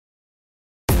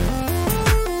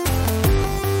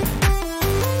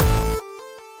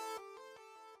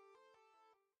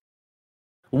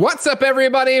What's up,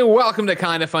 everybody? Welcome to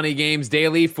Kinda Funny Games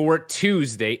Daily for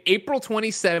Tuesday, April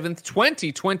 27th,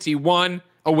 2021,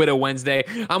 a Widow Wednesday.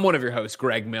 I'm one of your hosts,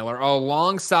 Greg Miller,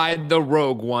 alongside the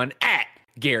Rogue One at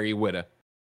Gary Whitta.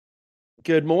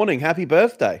 Good morning. Happy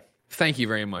birthday. Thank you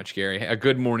very much, Gary. A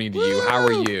good morning to you. How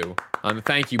are you?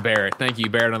 Thank you, Barrett. Thank you,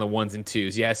 Barrett, on the ones and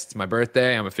twos. Yes, it's my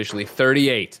birthday. I'm officially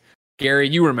 38. Gary,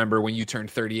 you remember when you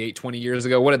turned 38 20 years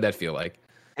ago? What did that feel like?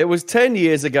 It was 10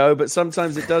 years ago, but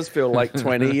sometimes it does feel like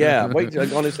 20. Yeah.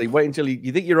 Honestly, wait until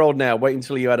you think you're old now. Wait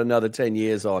until you add another 10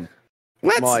 years on.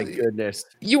 My goodness.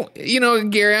 You know,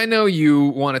 Gary, I know you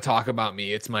want to talk about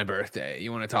me. It's my birthday.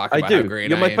 You want to talk about how great I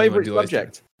am. You're my favorite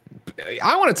subject.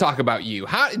 I want to talk about you.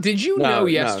 How did you know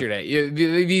yesterday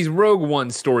these Rogue One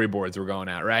storyboards were going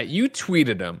out, right? You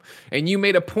tweeted them and you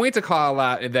made a point to call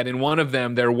out that in one of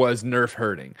them there was Nerf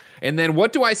herding. And then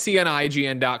what do I see on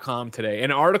IGN.com today?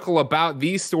 An article about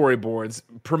these storyboards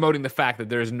promoting the fact that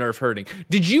there's Nerf herding.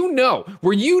 Did you know?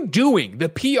 Were you doing the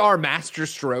PR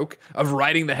masterstroke of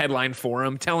writing the headline for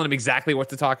him, telling him exactly what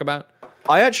to talk about?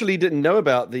 I actually didn't know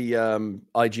about the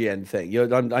IGN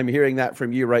thing. I'm hearing that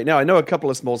from you right now. I know a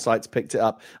couple of small sites picked it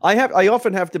up. I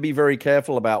often have to be very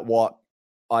careful about what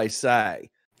I say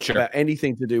about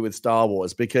anything to do with Star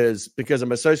Wars because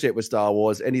I'm associated with Star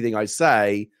Wars. Anything I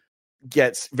say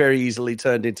gets very easily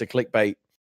turned into clickbait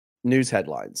news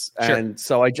headlines, and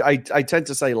so I tend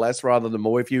to say less rather than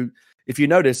more. If you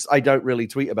notice, I don't really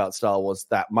tweet about Star Wars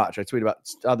that much. I tweet about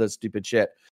other stupid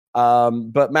shit.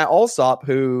 But Matt Alsop,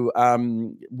 who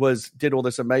did all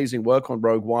this amazing work on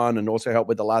Rogue One and also helped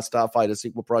with the Last Starfighter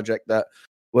sequel project that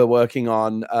we're working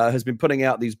on, has been putting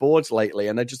out these boards lately.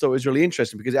 And I just thought it was really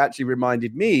interesting because it actually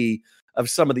reminded me of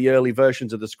some of the early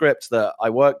versions of the scripts that I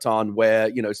worked on where,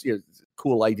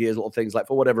 cool ideas, little things like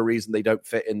for whatever reason they don't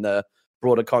fit in the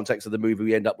broader context of the movie,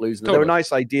 we end up losing. Totally. They're a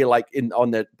nice idea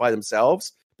by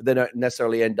themselves. They don't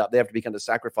necessarily they have to be kind of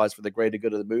sacrificed for the greater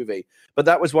good of the movie. But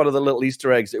that was one of the little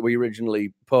Easter eggs that we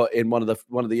originally put in one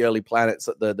of the early planets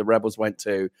that the rebels went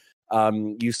to.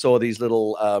 You saw these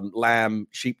little lamb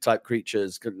sheep type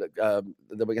creatures that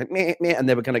were going, meh, meh, and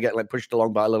they were kind of getting pushed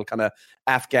along by a little kind of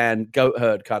Afghan goat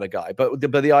herd kind of guy. But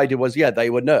the idea was, they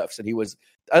were Nerfs, and he was.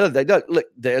 Look,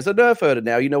 there's a Nerf herder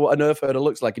now. You know what a Nerf herder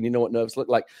looks like, and you know what Nerfs look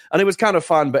like. And it was kind of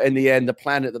fun. But in the end, the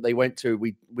planet that they went to,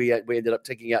 we ended up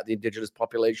taking out the indigenous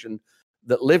population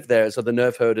that lived there, so the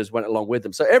Nerf herders went along with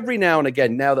them. So every now and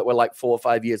again, now that we're like 4 or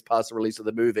 5 years past the release of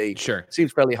the movie, it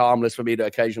seems fairly harmless for me to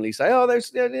occasionally say, "Oh, there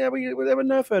were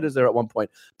Nerf herders there at one point."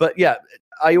 But yeah,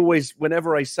 I always,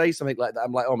 whenever I say something like that,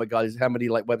 I'm like, "Oh my god, how many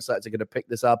websites are going to pick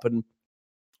this up?" And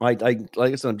I like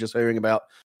I said, I'm just hearing about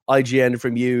IGN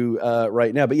from you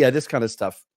right now. But yeah, this kind of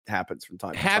stuff happens from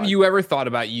time to time. Have you ever thought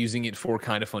about using it for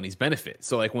Kinda Funny's benefit?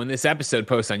 So like when this episode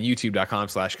posts on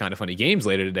youtube.com/kindafunnygames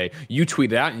later today, you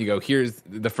tweet it out and you go, here's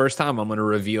the first time I'm going to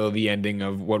reveal the ending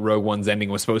of what Rogue One's ending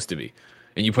was supposed to be.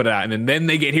 And you put it out, and then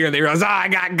they get here and they realize, I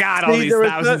got all these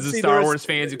thousands of Star Wars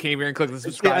fans who came here and clicked the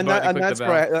subscribe button.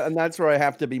 And that's where I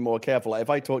have to be more careful. Like, if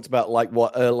I talked about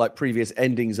what previous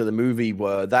endings of the movie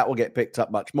were, that will get picked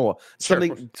up much more.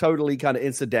 Something totally kind of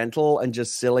incidental and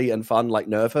just silly and fun, like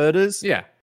Nerf herders. Yeah,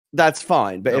 that's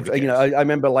fine. But I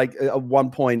remember at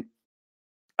one point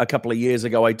a couple of years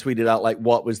ago, I tweeted out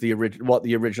what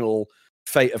the original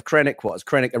fate of Krennic was.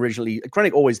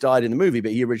 Krennic always died in the movie,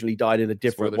 but he originally died in a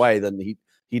different way than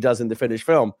he does in the finished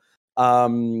film.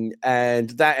 And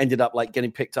that ended up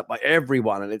getting picked up by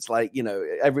everyone. And it's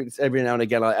every now and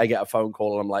again I get a phone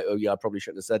call and I'm like, oh yeah, I probably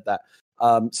shouldn't have said that.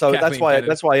 So that's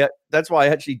why I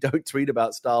actually don't tweet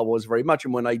about Star Wars very much.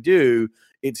 And when I do,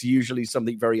 it's usually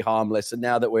something very harmless. And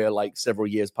now that we're several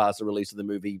years past the release of the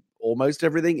movie, almost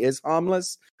everything is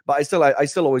harmless. But I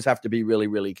still always have to be really,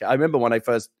 really careful. I remember when I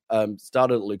first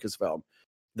started at Lucasfilm,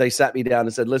 they sat me down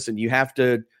and said, listen, you have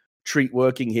to treat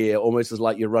working here almost as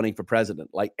like you're running for president.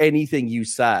 Like anything you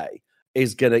say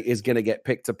is gonna get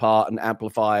picked apart and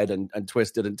amplified and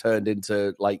twisted and turned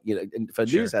into for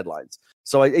news headlines.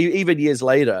 So even years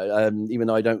later, even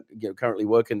though I don't currently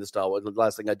work in the Star Wars, the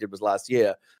last thing I did was last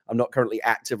year. I'm not currently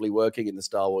actively working in the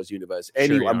Star Wars universe.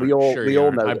 Anyway, we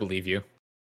all know. I believe you.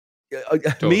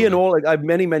 Totally. Me and I have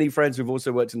many friends who've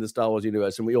also worked in the Star Wars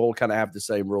universe, and we all kind of have the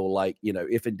same rule.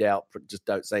 If in doubt, just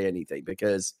don't say anything,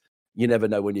 because you never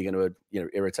know when you're going to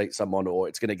irritate someone, or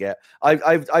it's going to get.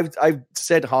 I've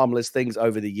said harmless things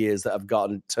over the years that have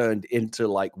gotten turned into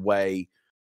way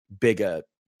bigger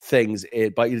things.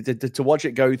 But to watch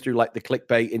it go through the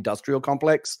clickbait industrial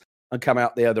complex and come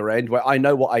out the other end, where I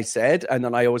know what I said, and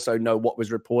then I also know what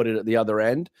was reported at the other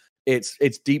end. It's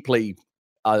deeply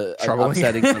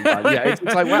upsetting sometimes. Yeah, it's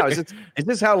like, wow, is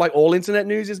this how like all internet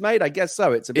news is made? I guess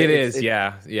so. It's a bit.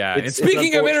 Yeah. And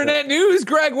speaking of internet news,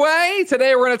 Greg Way,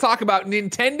 today we're going to talk about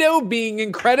Nintendo being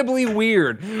incredibly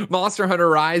weird, Monster Hunter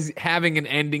Rise having an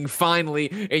ending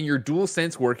finally, and your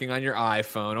DualSense working on your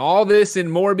iPhone. All this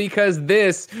and more because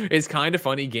this is Kinda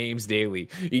Funny Games Daily.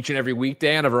 Each and every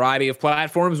weekday on a variety of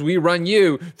platforms, we run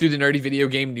you through the nerdy video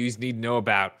game news you need to know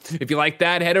about. If you like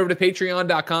that, head over to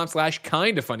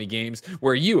patreon.com/kindafunnygames,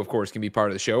 where you, of course, can be part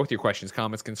of the show with your questions,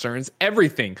 comments, concerns,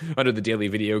 everything under the daily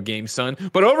video game sun.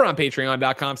 But over on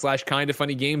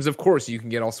patreon.com/kindafunnygames, of course, you can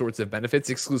get all sorts of benefits,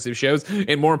 exclusive shows,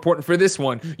 and more important for this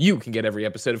one, you can get every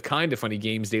episode of Kinda Funny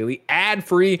Games Daily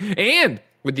ad-free and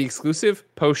with the exclusive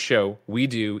post show we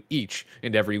do each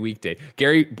and every weekday.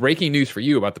 Gary, breaking news for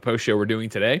you about the post show we're doing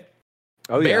today.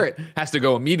 Barrett has to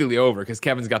go immediately over because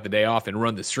Kevin's got the day off and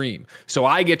run the stream. So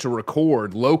I get to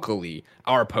record locally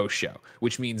our post show,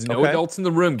 which means no adults in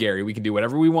the room, Gary. We can do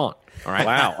whatever we want. All right.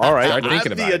 Wow. All right. Start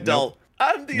thinking about it.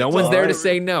 No one's there to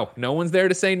say no. No one's there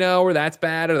to say no, or that's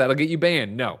bad, or that'll get you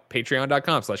banned. No.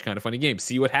 Patreon.com/kindafunnygames.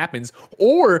 See what happens,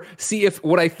 or see if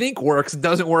what I think works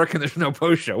doesn't work and there's no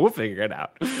post show. We'll figure it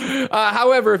out.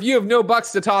 However, if you have no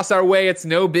bucks to toss our way, it's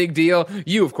no big deal.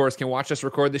 You, of course, can watch us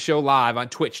record the show live on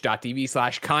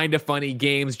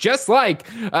twitch.tv/kindafunnygames, just like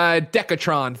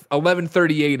Decatron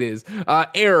 1138 is,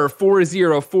 Error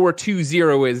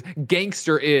 40420 is,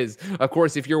 Gangster is. Of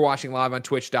course, if you're watching live on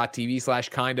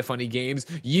twitch.tv/kindafunnygames,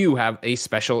 you have a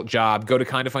special job. Go to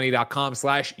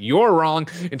kindafunny.com/you're wrong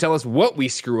and tell us what we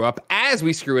screw up as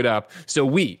we screw it up so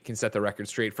we can set the record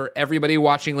straight for everybody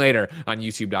watching later on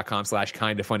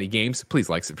youtube.com/kindafunnygames. Please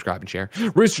like, subscribe, and share.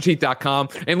 Roosterteeth.com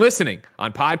and listening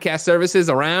on podcast services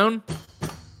around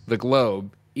the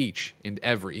globe each and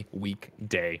every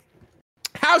weekday.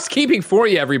 Housekeeping for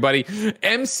you, everybody.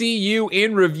 MCU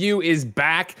in Review is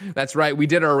back. That's right. We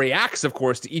did our reacts, of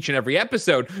course, to each and every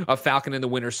episode of Falcon and the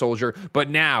Winter Soldier. But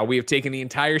now we have taken the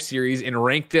entire series and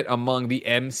ranked it among the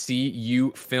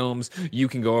MCU films. You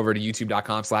can go over to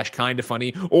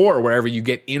youtube.com/kindafunny or wherever you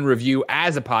get In Review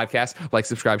as a podcast. Like,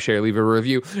 subscribe, share, leave a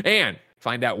review, and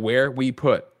find out where we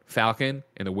put Falcon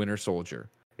and the Winter Soldier,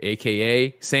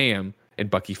 a.k.a. Sam and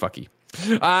Bucky Fucky.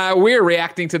 We're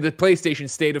reacting to the PlayStation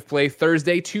State of Play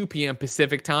Thursday, 2 p.m.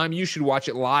 Pacific time. You should watch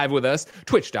it live with us,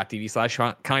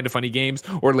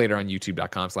 twitch.tv/kindafunnygames, or later on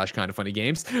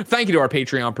youtube.com/kindafunnygames. Thank you to our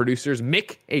Patreon producers,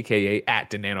 Mick, a.k.a.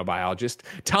 @TheNanobiologist,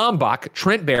 Tom Bach,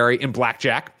 Trent Barry, and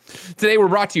Blackjack. Today we're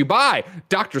brought to you by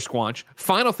Dr. Squanch,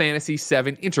 Final Fantasy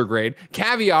VII Intergrade,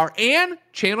 Caviar, and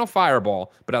Channel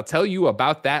Fireball. But I'll tell you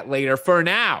about that later. For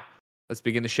now, let's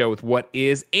begin the show with what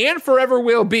is and forever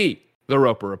will be the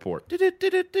Roper Report.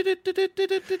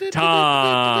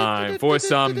 Time for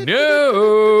some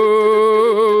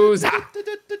news.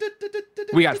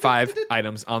 We got 5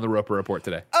 items on the Roper Report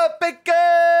today. A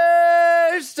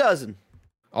baker's dozen.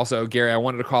 Also, Gary, I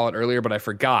wanted to call it earlier, but I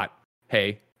forgot.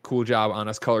 Hey, cool job on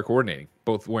us color coordinating.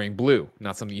 Both wearing blue.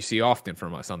 Not something you see often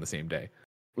from us on the same day.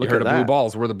 You heard of blue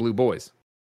balls. We're the blue boys.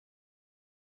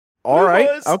 All right.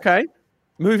 Okay.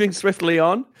 Moving swiftly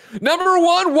on. Number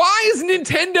 1, why is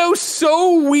Nintendo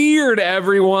so weird,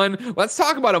 everyone? Let's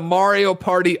talk about a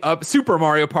Super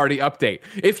Mario Party update.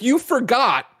 If you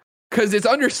forgot, because it's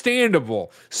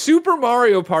understandable, Super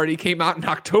Mario Party came out in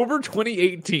October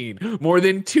 2018, more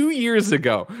than 2 years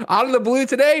ago. Out of the blue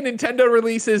today, Nintendo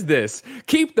releases this.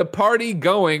 Keep the party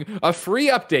going. A free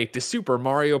update to Super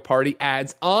Mario Party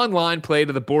adds online play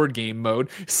to the board game mode,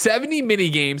 70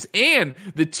 minigames, and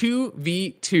the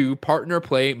 2v2 partner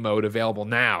play mode available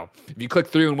now. If you click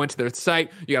through and went to their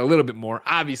site, you got a little bit more.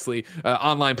 Obviously,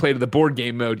 online play to the board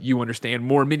game mode, you understand.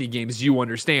 More minigames, you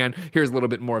understand. Here's a little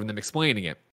bit more of them explaining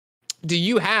it. Do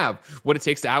you have what it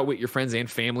takes to outwit your friends and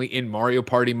family in Mario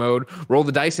Party mode? Roll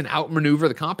the dice and outmaneuver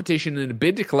the competition in a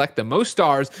bid to collect the most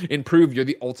stars and prove you're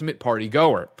the ultimate party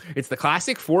goer. It's the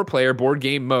classic 4-player board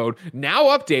game mode,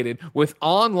 now updated with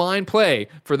online play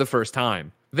for the first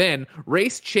time. Then,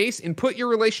 race, chase, and put your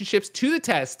relationships to the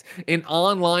test in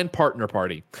Online Partner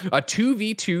Party, a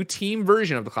 2v2 team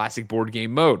version of the classic board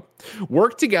game mode.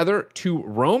 Work together to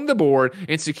roam the board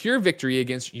and secure victory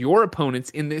against your opponents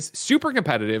in this super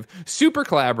competitive, super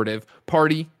collaborative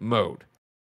party mode.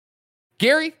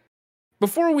 Gary,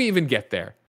 before we even get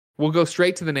there, we'll go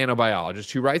straight to the nanobiologist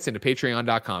who writes into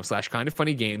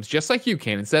patreon.com/kindafunnygames just like you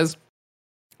can and says,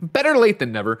 better late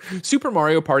than never, Super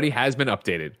Mario Party has been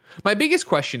updated. My biggest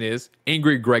question is,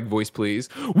 angry Greg voice please,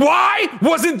 why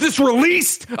wasn't this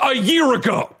released a year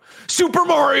ago? Super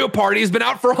Mario Party has been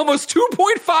out for almost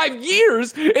 2.5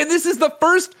 years, and this is the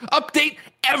first update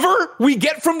ever we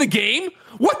get from the game?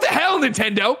 What the hell,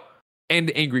 Nintendo?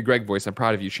 And angry Greg voice, I'm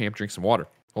proud of you, champ, drink some water.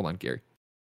 Hold on, Gary.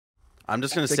 I'm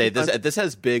just gonna say this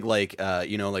has big like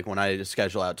like when I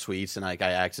schedule out tweets and like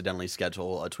I accidentally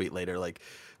schedule a tweet later like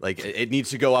it needs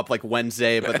to go up like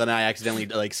Wednesday, but then I accidentally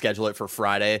like schedule it for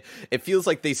Friday. It feels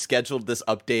like they scheduled this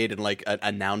update and like an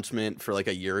announcement for like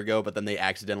a year ago, but then they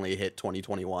accidentally hit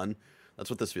 2021. That's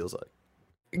what this feels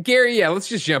like. Gary, yeah, let's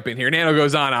just jump in here. Nano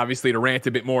goes on, obviously, to rant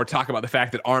a bit more, talk about the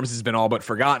fact that ARMS has been all but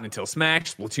forgotten until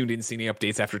Smash. Splatoon didn't see any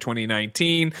updates after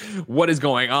 2019. What is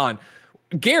going on?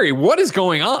 Gary, what is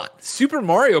going on? Super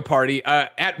Mario Party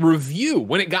at review,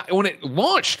 when it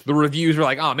launched, the reviews were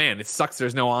like, oh man, it sucks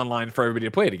there's no online for everybody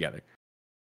to play together.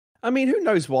 I mean, who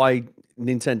knows why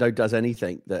Nintendo does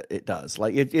anything that it does?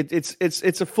 Like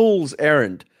it's a fool's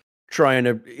errand trying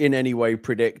to in any way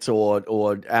predict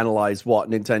or analyze what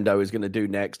Nintendo is going to do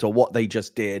next, or what they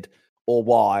just did, or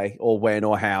why, or when,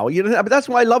 or how. But that's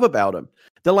what I love about them.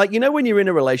 They're like, when you're in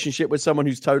a relationship with someone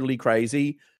who's totally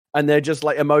crazy, and they're just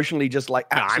like emotionally just like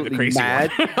absolutely mad.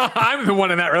 I'm the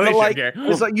one in that relationship.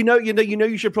 It's like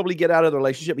you should probably get out of the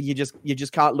relationship, but you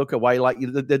just can't look away. Like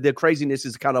the craziness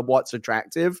is kind of what's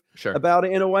attractive about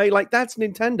it in a way. Like that's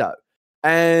Nintendo,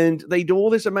 and they do all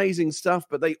this amazing stuff,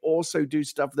 but they also do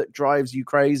stuff that drives you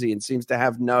crazy and seems to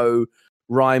have no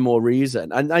rhyme or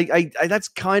reason. And I that's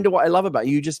kind of what I love about it.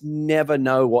 You just never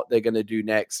know what they're going to do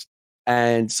next,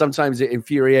 and sometimes it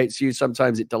infuriates you,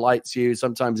 sometimes it delights you,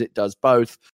 sometimes it does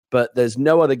both. But there's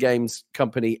no other games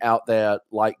company out there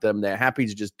like them. They're happy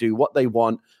to just do what they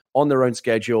want on their own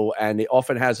schedule, and it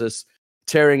often has us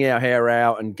tearing our hair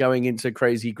out and going into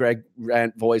crazy Greg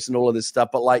rant voice and all of this stuff.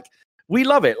 But like, we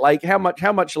love it. Like, how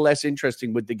much less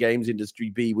interesting would the games industry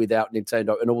be without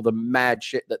Nintendo and all the mad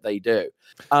shit that they do?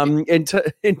 In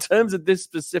terms of this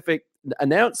specific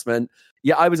announcement,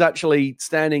 yeah, I was actually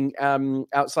standing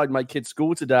outside my kid's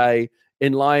school today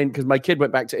in line because my kid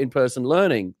went back to in-person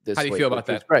learning this week. How do you feel about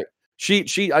that? Great.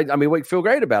 I mean, we feel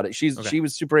great about it. She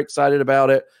was super excited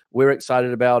about it. We're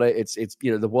excited about it. It's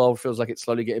the world feels like it's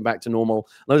slowly getting back to normal.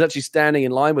 And I was actually standing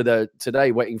in line with her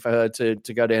today, waiting for her to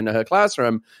go into her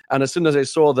classroom. And as soon as I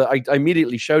saw that, I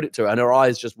immediately showed it to her, and her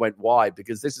eyes just went wide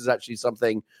because this is actually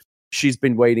something she's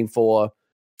been waiting for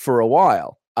a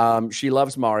while. She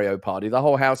loves Mario Party. The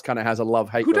whole house kind of has a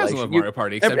love-hate relationship. Who doesn't love Mario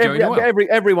Party except Joey Noel?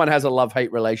 Everyone has a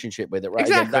love-hate relationship with it, right?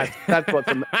 Exactly. Again, that's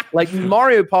what's like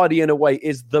Mario Party in a way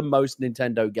is the most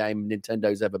Nintendo game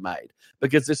Nintendo's ever made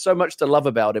because there's so much to love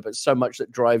about it, but so much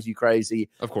that drives you crazy.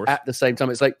 Of course. At the same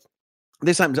time, it's like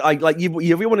this happens. If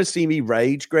you want to see me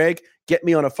rage, Greg, get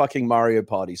me on a fucking Mario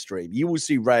Party stream. You will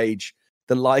see rage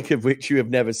the like of which you have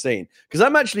never seen. Because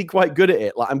I'm actually quite good at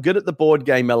it. Like, I'm good at the board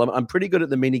game element. I'm pretty good at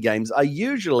the mini games. I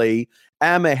usually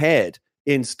am ahead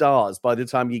in stars by the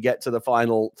time you get to the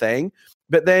final thing.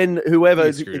 But then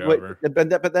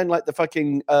but then like the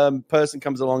fucking person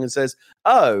comes along and says,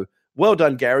 "Oh, well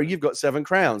done, Gary. You've got 7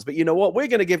 crowns. But you know what? We're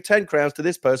going to give 10 crowns to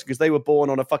this person because they were born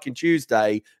on a fucking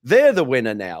Tuesday. They're the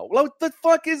winner now." Well, what the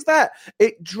fuck is that?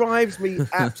 It drives me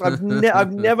absolutely.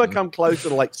 I've never come closer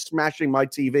to like smashing my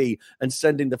TV and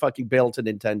sending the fucking bill to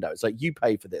Nintendo. It's like, you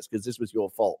pay for this because this was your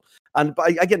fault. And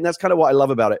again, that's kind of what I love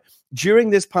about it. During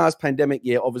this past pandemic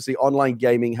year, obviously, online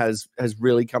gaming has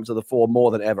really come to the fore more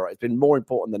than ever. It's been more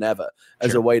important than ever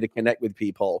as a way to connect with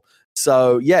people.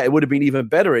 So, yeah, it would have been even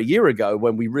better a year ago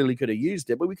when we really could have used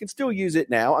it, but we can still use it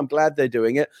now. I'm glad they're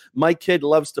doing it. My kid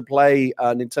loves to play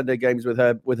Nintendo games with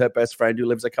her best friend who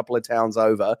lives a couple of towns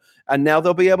over, and now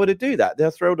they'll be able to do that.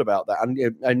 They're thrilled about that.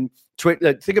 And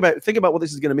think about what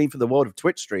this is going to mean for the world of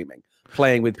Twitch streaming,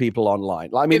 playing with people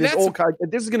online. I mean, there's all kinds.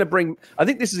 This is going to bring. I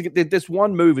think this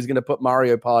one move is going to put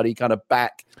Mario Party kind of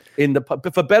back in the,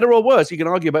 for better or worse. You can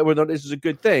argue about whether or not this is a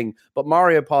good thing, but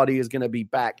Mario Party is going to be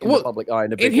back in the public eye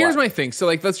in a big way. And here's my thing. So,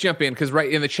 like, let's jump in because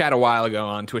right in the chat a while ago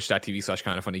on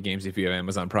twitch.tv/kindoffunnygames, if you have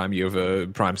Amazon Prime, you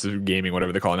have Prime Gaming,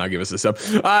 whatever they call it now, give us a sub.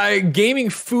 Gaming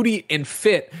Foodie and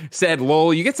Fit said,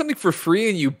 "Lol, you get something for free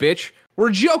and you bitch." We're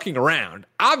joking around.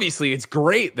 Obviously, it's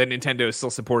great that Nintendo is still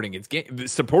supporting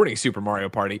supporting Super Mario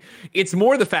Party. It's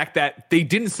more the fact that they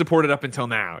didn't support it up until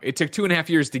now. It took 2.5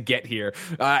 years to get here.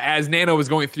 As Nano was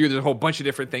going through, there's a whole bunch of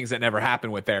different things that never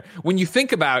happened with there. When you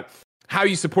think about how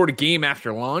you support a game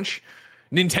after launch,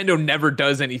 Nintendo never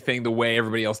does anything the way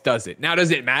everybody else does it. Now,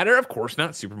 does it matter? Of course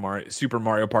not. Super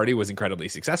Mario Party was incredibly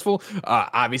successful.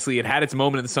 Obviously, it had its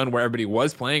moment in the sun where everybody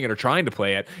was playing it or trying to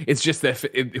play it. It's just that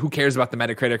who cares about the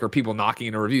Metacritic or people knocking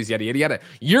into reviews, yada, yada, yada.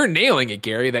 You're nailing it,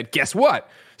 Gary, that guess what?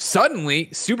 Suddenly,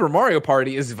 Super Mario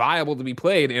Party is viable to be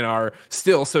played in our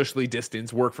still socially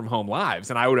distanced work-from-home lives.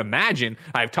 And I would imagine,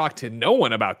 I've talked to no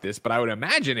one about this, but I would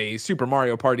imagine a Super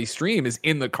Mario Party stream is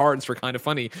in the cards for Kind of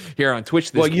Funny here on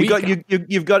Twitch this week.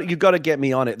 You've got to get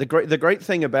me on it. The great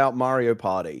thing about Mario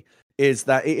Party is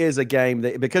that it is a game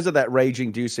that, because of that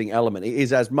rage-inducing element, it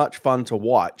is as much fun to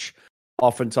watch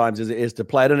oftentimes as it is to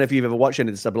play. I don't know if you've ever watched any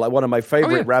of this stuff, but like one of my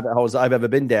favorite rabbit holes that I've ever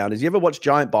been down is, you ever watch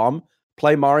Giant Bomb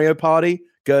play Mario Party?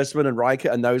 Gersman and Riker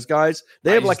and those guys,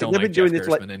 they've been doing this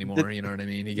Gersman anymore. You know what I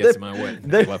mean? He gets in my way.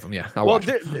 I love him. Yeah, I'll watch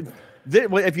him.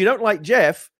 If you don't like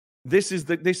Jeff, this is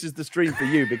the stream for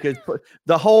you, because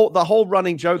the whole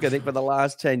running joke, I think, for the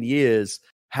last 10 years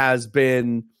has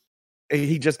been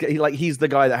he's the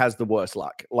guy that has the worst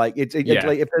luck. Like it's like,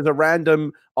 if there's a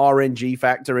random RNG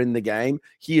factor in the game,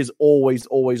 he is always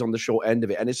on the short end of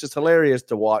it, and it's just hilarious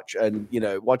to watch. And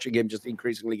watching him just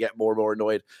increasingly get more and more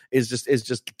annoyed is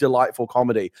just delightful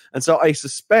comedy. And so I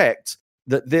suspect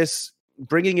that this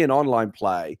bringing in online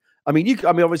play.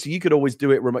 Obviously, you could always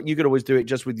do it remote. You could always do it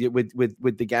just with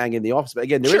the gang in the office. But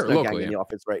again, there is no gang in the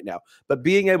office right now. But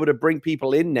being able to bring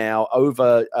people in now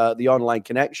over the online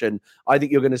connection, I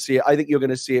think you're going to see it. I think you're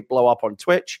going to see it blow up on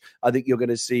Twitch. I think you're going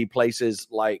to see places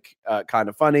like Kind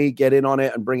of Funny get in on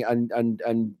it and bring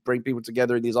bring people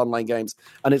together in these online games.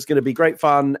 And it's going to be great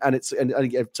fun, and it's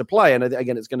to play. And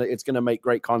again, it's going to make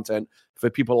great content for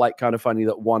people like Kind of Funny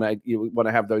that want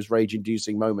to have those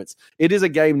rage-inducing moments. It is a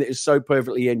game that is so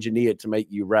perfectly engineered to make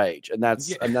you rage, and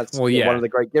that's one of the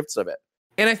great gifts of it.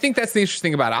 And I think that's the interesting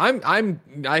thing about it.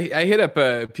 I hit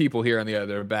up people here on the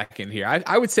other back end here.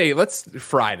 I would say let's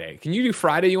Friday. Can you do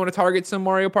Friday? You want to target some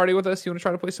Mario Party with us? You want to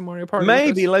try to play some Mario Party?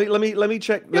 Maybe. Let me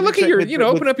check. Yeah, look at your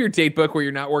open up your date book where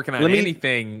you're not working on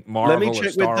anything Marvel or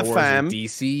Star Wars or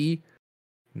DC.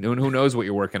 No one who knows what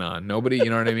you're working on. Nobody. You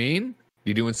know what I mean?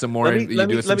 You doing some more? You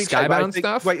doing some Skybound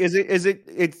stuff? Wait,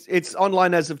 it's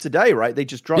online as of today, right? They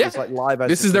just dropped. It's like live.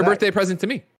 This is their birthday present to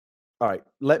me. All right,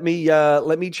 let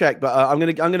me check. But I'm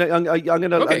gonna.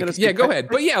 Okay, yeah, go ahead.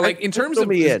 But yeah, like in terms of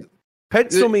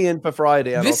pencil me in for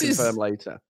Friday, and I'll confirm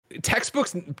later.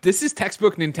 This is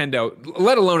textbook Nintendo,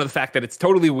 let alone the fact that it's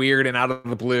totally weird and out of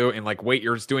the blue and like, wait,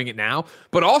 you're just doing it now,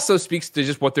 but also speaks to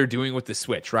just what they're doing with the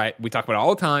Switch, right? We talk about it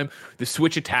all the time, the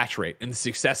Switch attach rate and the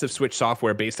success of Switch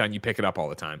software based on you pick it up all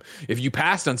the time. If you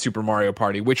passed on Super Mario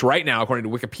Party, which right now, according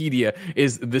to Wikipedia,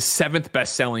 is the 7th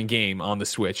best-selling game on the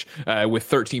Switch, with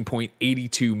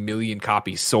 13.82 million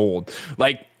copies sold.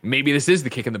 Like, maybe this is the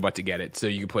kick in the butt to get it so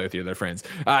you can play with your other friends.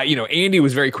 Andy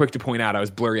was very quick to point out, I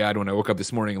was blurry-eyed when I woke up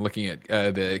this morning and looking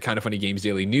at the Kind of Funny Games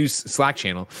Daily News Slack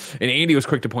channel, and Andy was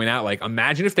quick to point out, like,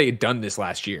 imagine if they had done this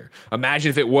last year.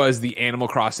 Imagine if it was the Animal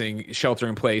Crossing shelter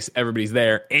in place, everybody's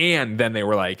there, and then they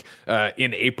were like,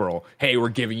 in April, hey, we're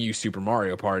giving you Super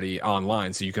Mario Party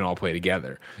online so you can all play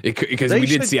together. Because we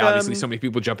did see, obviously, so many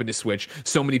people jump into Switch,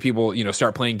 so many people,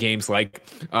 start playing games like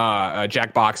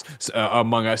Jackbox,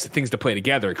 Among Us, things to play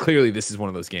together. Clearly, this is one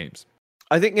of those games.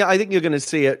 I think you're going to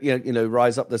see it,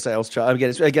 rise up the sales chart. Again,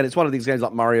 it's one of these games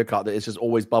like Mario Kart that is just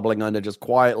always bubbling under, just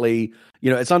quietly.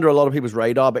 It's under a lot of people's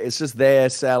radar, but it's just there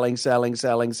selling,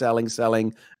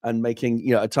 and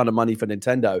making a ton of money for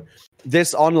Nintendo.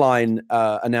 This online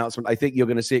announcement, I think you're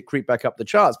going to see it creep back up the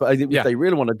charts. But I think if they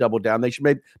really want to double down, they should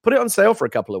maybe put it on sale for a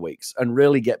couple of weeks and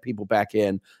really get people back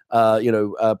in.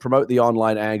 Promote the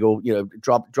online angle.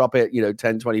 Drop it,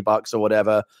 $10-$20 or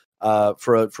whatever.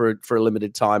 For a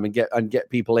limited time and get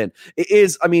people in. It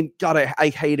is, God, I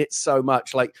hate it so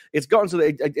much. Like it's gotten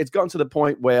to the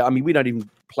point where we don't even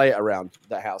play it around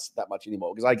the house that much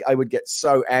anymore, because I would get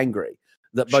so angry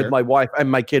that both my wife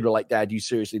and my kid were like, "Dad, you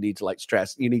seriously need to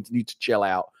stress. You need to chill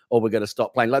out, or we're going to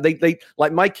stop playing." Like they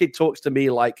like my kid talks to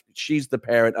me like she's the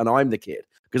parent and I'm the kid,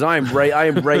 because I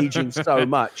am raging so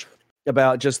much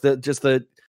about just the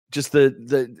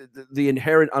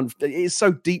inherent it's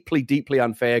so deeply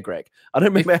unfair, Greg. I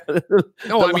don't remember.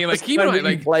 No, keep in mind,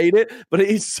 like played it, but it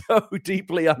is so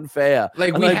deeply unfair.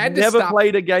 Like I've never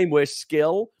played a game where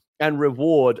skill and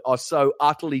reward are so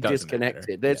utterly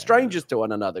disconnected. They're strangers to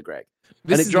one another, Greg.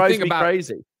 And it drives me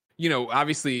crazy.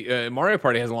 Obviously, Mario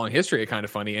Party has a long history of Kind of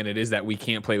Funny, and it is that we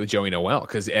can't play with Joey Noelle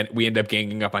because we end up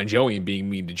ganging up on Joey and being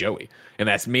mean to Joey. And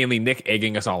that's mainly Nick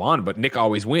egging us all on, but Nick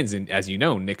always wins. And as you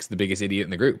know, Nick's the biggest idiot in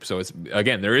the group. So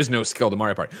there is no skill to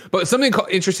Mario Party. But something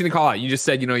interesting to call out. You just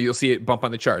said, you'll see it bump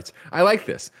on the charts. I like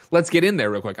this. Let's get in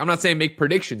there real quick. I'm not saying make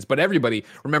predictions, but everybody,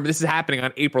 remember, this is happening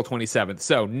on April 27th.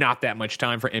 So not that much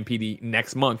time for MPD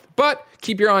next month, but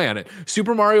keep your eye on it.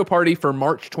 Super Mario Party for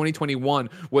March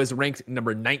 2021 was ranked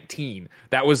number 19.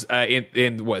 That was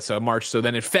in March. So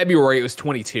then in February, it was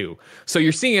 22. So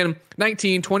you're seeing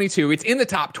 19, 22. It's in the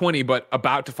top 20, but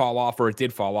about to fall off, or it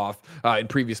did fall off in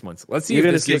previous months. Let's see if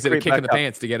this gives it a kick in the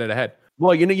pants to get it ahead.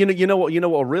 Well, you know what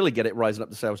will really get it rising up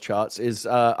the sales charts is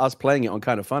us playing it on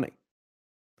Kind of Funny.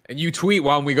 And you tweet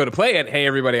while we go to play it, hey,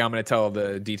 everybody, I'm going to tell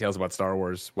the details about Star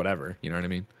Wars, whatever. You know what I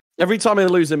mean? Every time I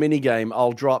lose a mini game,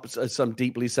 I'll drop some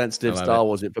deeply sensitive Star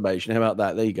Wars information. How about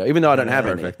that? There you go. Even though I don't have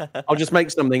any, I'll just make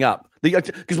something up.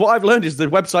 Because what I've learned is the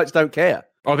websites don't care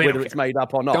whether it's made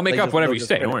up or not. They'll make up whatever you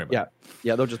say. Don't worry about it.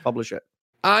 Yeah, they'll just publish it.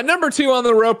 Number 2 on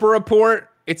the Roper Report.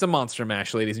 It's a Monster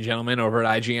Mash, ladies and gentlemen, over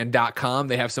at IGN.com.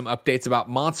 They have some updates about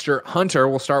Monster Hunter.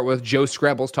 We'll start with Joe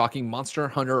Screbbles talking Monster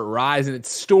Hunter Rise and its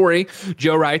story.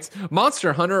 Joe writes,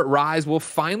 Monster Hunter Rise will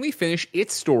finally finish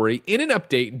its story in an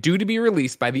update due to be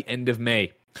released by the end of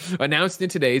May. Announced in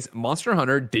today's Monster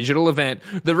Hunter digital event,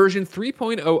 the version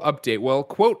 3.0 update will,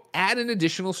 quote, add an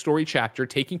additional story chapter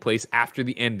taking place after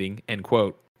the ending, end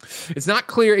quote. It's not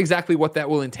clear exactly what that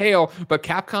will entail, but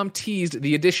Capcom teased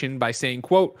the addition by saying,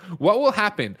 quote, what will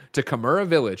happen to Kamura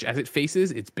Village as it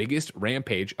faces its biggest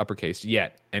rampage, uppercase,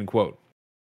 yet, end quote.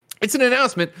 It's an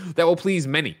announcement that will please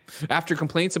many after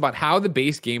complaints about how the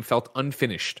base game felt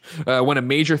unfinished when a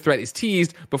major threat is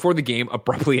teased before the game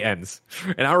abruptly ends.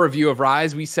 In our review of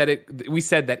Rise, we said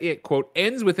that it, quote,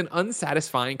 ends with an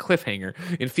unsatisfying cliffhanger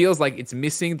and feels like it's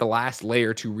missing the last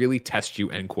layer to really test you,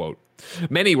 end quote.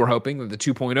 Many were hoping that the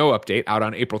 2.0 update out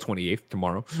on April 28th,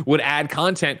 tomorrow, would add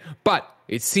content, but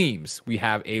it seems we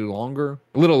have a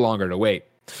little longer to wait.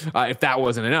 If that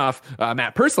wasn't enough,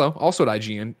 Matt Purslow, also at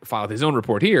IGN, filed his own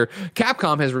report here.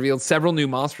 Capcom has revealed several new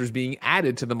monsters being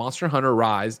added to Monster Hunter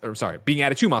Rise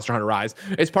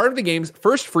as part of the game's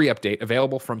first free update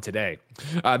available from today.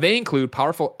 They include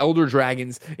powerful Elder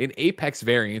Dragons and Apex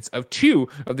variants of 2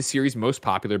 of the series' most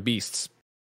popular beasts.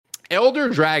 Elder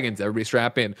Dragons, everybody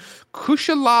strap in.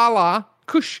 Kushala,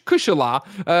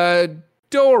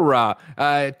 Dora,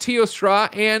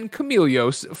 Teostra, and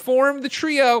Chameleos form the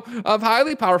trio of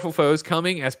highly powerful foes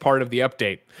coming as part of the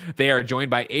update. They are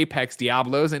joined by Apex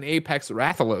Diablos and Apex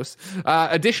Rathalos.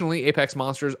 Additionally, Apex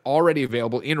monsters already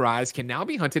available in Rise can now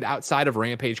be hunted outside of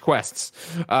Rampage quests.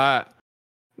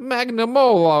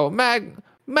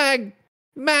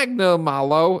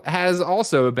 Magnamalo has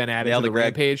also been added to the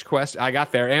Rampage quest. I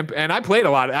got there, and I played a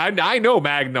lot. I know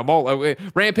Magnamalo.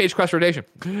 Rampage quest rotation.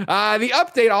 The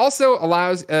update also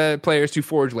allows players to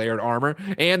forge layered armor,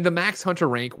 and the max hunter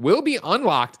rank will be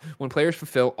unlocked when players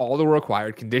fulfill all the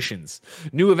required conditions.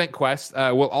 New event quests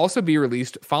will also be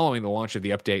released following the launch of the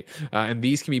update, and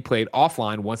these can be played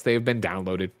offline once they have been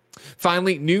downloaded.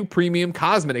 Finally, new premium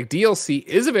cosmetic DLC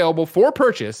is available for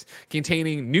purchase,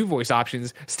 containing new voice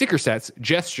options, sticker sets,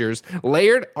 gestures,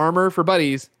 layered armor for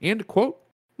buddies, and, quote,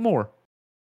 more.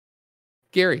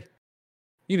 Gary,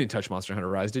 you didn't touch Monster Hunter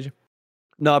Rise, did you?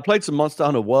 No, I played some Monster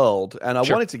Hunter World, and I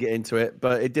wanted to get into it,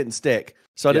 but it didn't stick.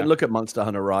 So I didn't look at Monster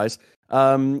Hunter Rise.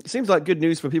 Seems like good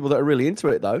news for people that are really into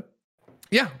it, though.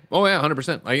 Yeah. Oh, yeah,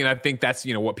 100%. I think that's,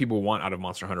 what people want out of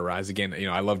Monster Hunter Rise. Again,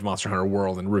 I loved Monster Hunter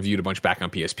World and reviewed a bunch back on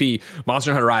PSP.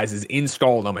 Monster Hunter Rise is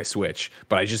installed on my Switch,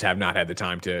 but I just have not had the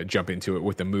time to jump into it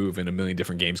with the move and a million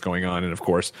different games going on. And, of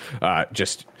course,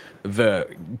 just the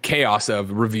chaos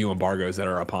of review embargoes that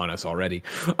are upon us already.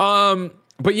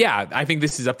 But yeah, I think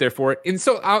this is up there for it. And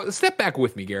so I'll step back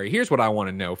with me, Gary. Here's what I want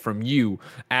to know from you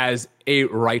as a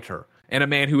writer and a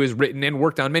man who has written and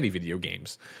worked on many video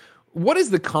games. What is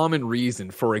the common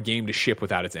reason for a game to ship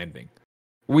without its ending?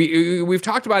 We've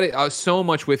talked about it so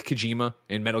much with Kojima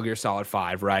in Metal Gear Solid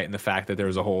 5, right? And the fact that there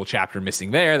was a whole chapter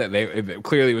missing there that they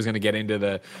clearly was going to get into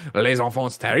the Les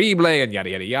Enfants Terribles and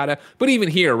yada, yada, yada. But even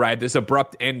here, right, this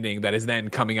abrupt ending that is then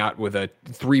coming out with a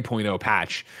 3.0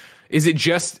 patch. Is it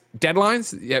just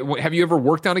deadlines? Have you ever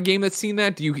worked on a game that's seen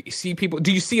that? Do you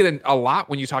see it a lot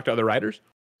when you talk to other writers?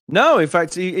 No, in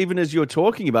fact, even as you're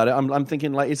talking about it, I'm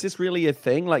thinking, like, is this really a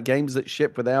thing? Like games that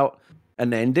ship without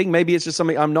an ending? Maybe it's just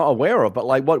something I'm not aware of. But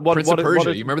like, what? Prince of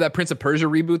Persia. You remember that Prince of Persia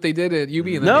reboot they did at UB?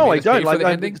 And no, I don't. Like,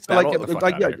 ending? So I was going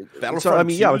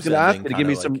to ask you to give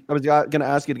me some. I was going to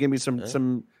ask you to give me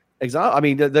some example. I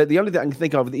mean, the only thing I can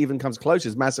think of that even comes close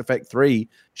is Mass Effect 3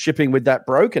 shipping with that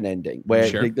broken ending, where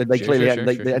they clearly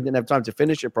didn't have time to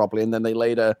finish it properly, and then they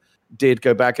later did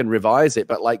go back and revise it.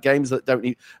 But like games that don't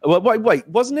need. Wait,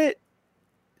 wasn't it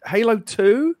Halo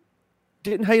 2?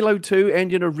 Didn't Halo 2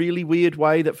 end in a really weird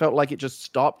way that felt like it just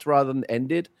stopped rather than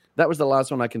ended? That was the last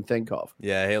one I can think of.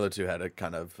 Yeah, Halo 2 had a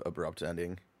kind of abrupt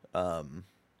ending. But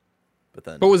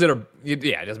was it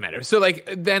it doesn't matter. So like,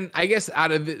 then I guess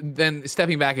then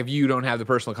stepping back, if you don't have the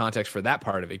personal context for that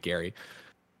part of it, Gary,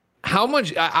 how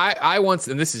much I once,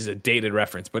 and this is a dated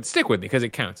reference, but stick with me because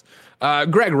it counts.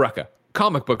 Greg Rucka,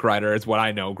 comic book writer is what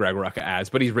I know Greg Rucka as,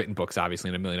 but he's written books obviously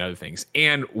and a million other things.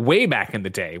 And way back in the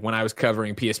day when I was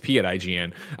covering PSP at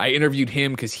IGN, I interviewed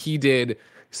him because he did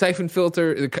Siphon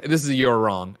Filter. This is a year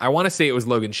wrong. I want to say it was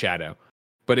Logan Shadow,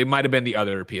 but it might have been the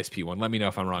other PSP one. Let me know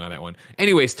if I'm wrong on that one.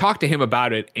 Anyways, talked to him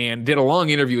about it and did a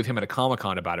long interview with him at a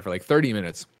Comic-Con about it for like 30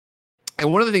 minutes.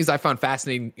 And one of the things I found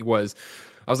fascinating was,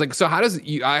 I was like, so how do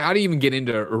you even get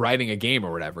into writing a game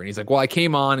or whatever? And he's like, well, I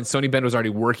came on and Sony Bend was already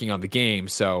working on the game.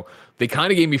 So they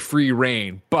kind of gave me free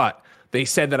reign, but they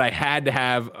said that I had to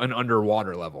have an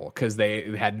underwater level because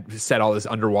they had set all this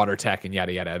underwater tech and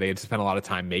yada, yada. They had spent a lot of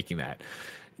time making that.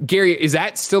 Gary, is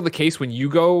that still the case when you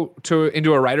go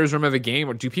into a writer's room of a game,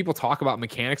 or do people talk about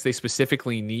mechanics they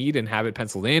specifically need and have it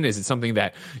penciled in? Is it something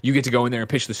that you get to go in there and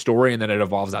pitch the story and then it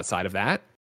evolves outside of that?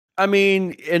 I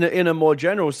mean, in a more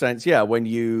general sense, yeah. When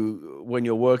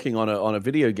you're working on a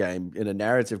video game in a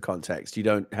narrative context, you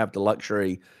don't have the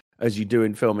luxury, as you do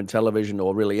in film and television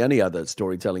or really any other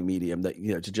storytelling medium, that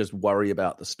to just worry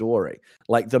about the story.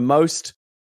 Like the most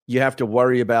you have to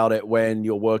worry about it when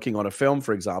you're working on a film,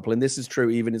 for example, and this is true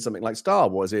even in something like Star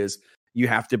Wars, is you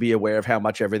have to be aware of how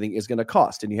much everything is going to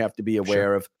cost, and you have to be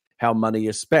aware of how money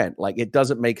is spent. Like it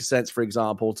doesn't make sense, for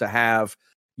example, to have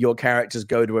your characters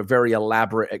go to a very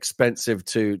elaborate, expensive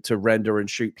to render and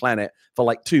shoot planet for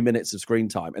like 2 minutes of screen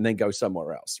time and then go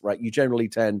somewhere else, right? You generally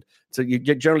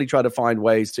generally try to find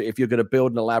ways to, if you're going to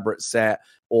build an elaborate set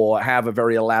or have a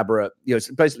very elaborate,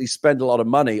 basically spend a lot of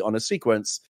money on a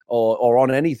sequence or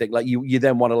on anything, like you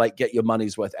then want to like get your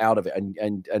money's worth out of it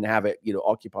and have it,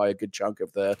 occupy a good chunk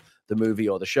of the movie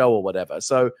or the show or whatever.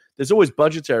 So there's always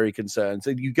budgetary concerns.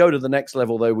 And you go to the next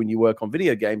level though when you work on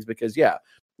video games, because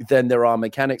then there are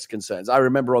mechanics concerns. I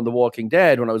remember on The Walking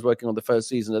Dead, when I was working on the first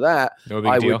season of that,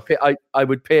 I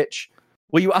would pitch.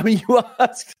 Well, you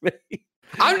asked me.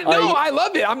 I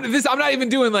love it. I'm not even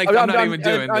doing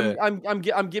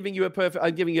I'm giving you a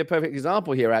perfect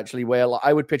example here, actually, where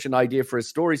I would pitch an idea for a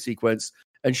story sequence,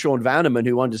 and Sean Vanneman,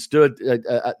 who understood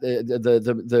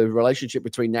the relationship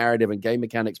between narrative and game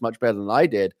mechanics much better than I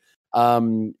did,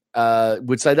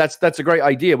 would say that's a great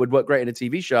idea, would work great in a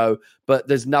TV show, but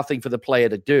there's nothing for the player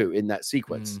to do in that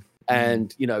sequence.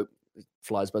 And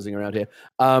flies buzzing around here.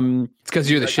 It's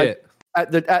because you're the shit.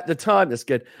 At the time, that's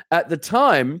good. At the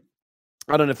time,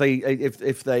 I don't know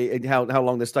if they how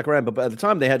long they stuck around, but at the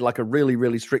time they had like a really,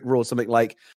 really strict rule, something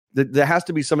like there has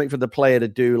to be something for the player to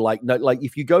do. Like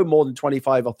if you go more than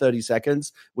 25 or 30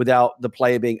 seconds without the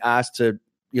player being asked to,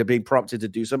 being prompted to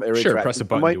do something, or press a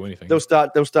button, do anything, they'll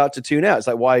start to tune out. It's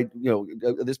like, why,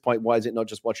 at this point, why is it not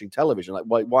just watching television? Like,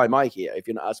 why am I here if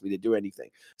you're not asking me to do anything?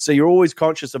 So you're always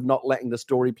conscious of not letting the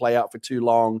story play out for too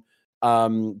long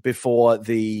before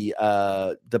the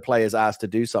player's asked to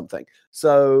do something.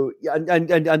 So and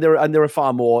there are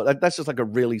far more. That's just like a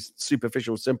really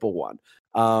superficial, simple one.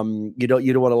 You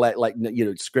don't want to let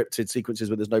scripted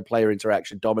sequences where there's no player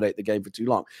interaction dominate the game for too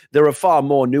long. There are far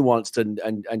more nuanced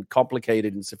and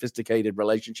complicated and sophisticated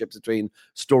relationships between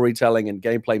storytelling and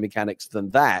gameplay mechanics than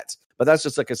that. But that's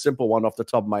just like a simple one off the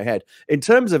top of my head. In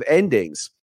terms of endings,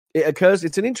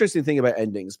 it's an interesting thing about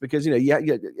endings, because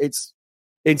it's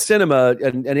in cinema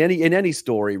and in any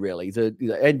story, really,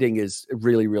 the ending is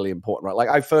really, really important, right? Like,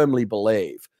 I firmly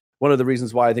believe one of the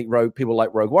reasons why I think people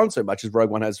like Rogue One so much is Rogue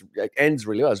One has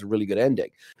a really good ending.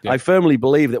 Yeah. I firmly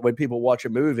believe that when people watch a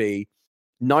movie,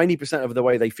 90% of the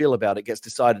way they feel about it gets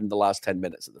decided in the last 10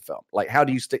 minutes of the film. Like, how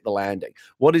do you stick the landing?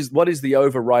 What is the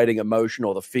overriding emotion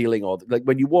or the feeling, or like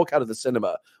when you walk out of the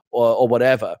cinema or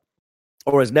whatever,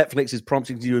 or as Netflix is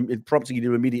prompting you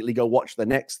to immediately go watch the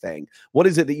next thing, what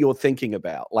is it that you're thinking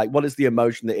about? Like, what is the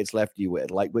emotion that it's left you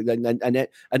with? Like, and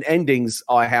endings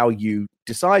are how you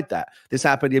decide that. This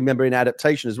happened, you remember, in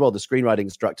Adaptation as well. The screenwriting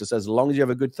instructor says, as long as you have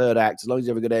a good third act, as long as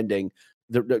you have a good ending,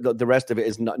 the rest of it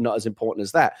is not as important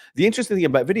as that. The interesting thing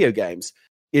about video games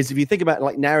is, if you think about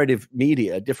like narrative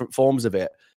media, different forms of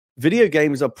it, video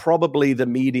games are probably the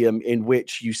medium in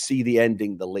which you see the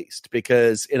ending the least,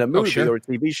 because in a movie or a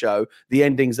TV show, the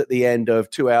ending's at the end of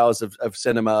 2 hours of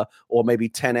cinema, or maybe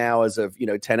 10 hours of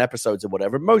 10 episodes or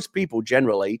whatever. Most people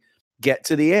generally get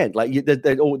to the end. Like,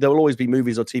 there will always be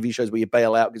movies or TV shows where you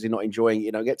bail out because you're not enjoying it,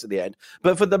 you don't get to the end.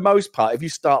 But for the most part, if you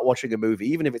start watching a movie,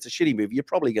 even if it's a shitty movie, you're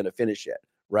probably going to finish it,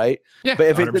 right? Yeah, but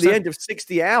if 100%. it's at the end of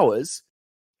 60 hours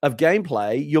of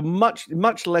gameplay, you're much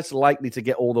less likely to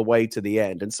get all the way to the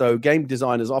end. And so game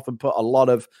designers often put a lot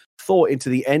of thought into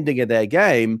the ending of their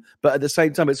game, but at the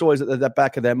same time, it's always at the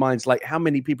back of their minds, like, how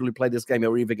many people who play this game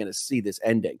are even going to see this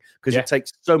ending? Because it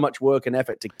takes so much work and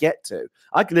effort to get to.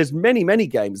 There's many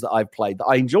games that I've played that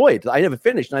I enjoyed, that I never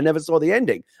finished, and I never saw the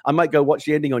ending. I might go watch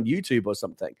the ending on YouTube or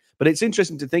something. But it's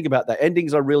interesting to think about that.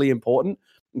 Endings are really important.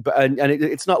 But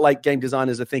it's not like game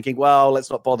designers are thinking, well,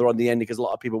 let's not bother on the ending because a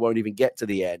lot of people won't even get to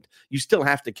the end. You still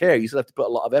have to care. You still have to put a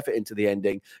lot of effort into the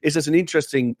ending. It's just an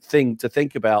interesting thing to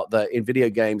think about, that in video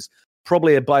games,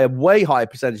 probably by a way higher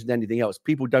percentage than anything else,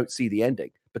 people don't see the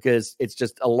ending because it's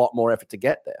just a lot more effort to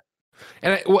get there.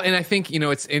 And I think,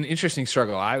 it's an interesting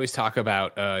struggle. I always talk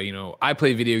about, I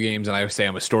play video games and I always say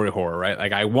I'm a story horror, right?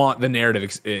 Like I want the narrative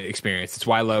experience. It's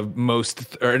why I love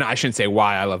most, or no, I shouldn't say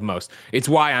why I love most. It's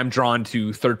why I'm drawn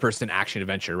to third person action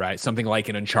adventure, right? Something like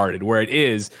an Uncharted where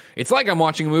it's like I'm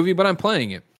watching a movie, but I'm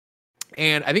playing it.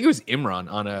 And I think it was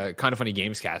Imran on a Kind of Funny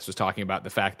Games cast was talking about the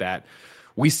fact that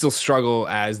we still struggle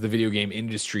as the video game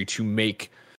industry to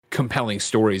make compelling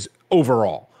stories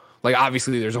overall. Like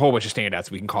obviously there's a whole bunch of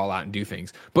standouts we can call out and do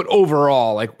things, but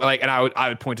overall, and I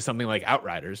would point to something like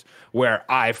Outriders, where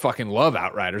I fucking love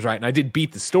Outriders, right? And I did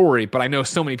beat the story, but I know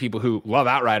so many people who love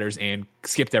Outriders and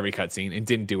skipped every cutscene and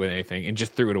didn't do anything and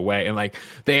just threw it away, and like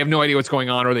they have no idea what's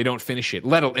going on or they don't finish it.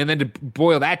 And then to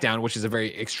boil that down, which is a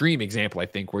very extreme example, I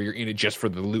think, where you're in it just for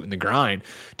the loot and the grind.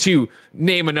 To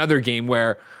name another game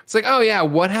where it's like, oh yeah,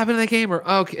 what happened in that game? Or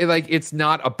okay, like it's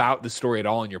not about the story at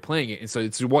all, and you're playing it, and so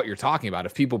it's what you're talking about.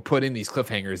 If people put in these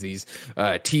cliffhangers, these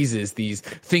teases, these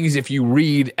things, if you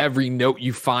read every note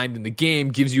you find in the game,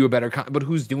 gives you a better. But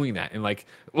who's doing that? And like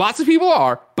lots of people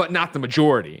are, but not the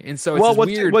majority. And so it's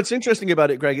weird. What's interesting about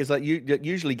it, Greg, is that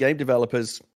usually game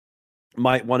developers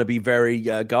might want to be very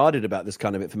guarded about this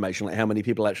kind of information, like how many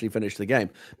people actually finish the game.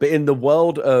 But in the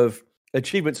world of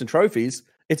achievements and trophies,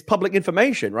 it's public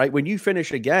information, right? When you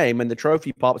finish a game and the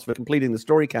trophy pops for completing the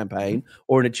story campaign,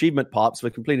 or an achievement pops for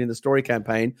completing the story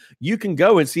campaign, you can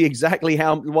go and see exactly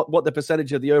what the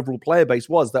percentage of the overall player base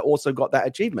was that also got that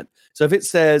achievement. So if it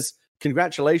says,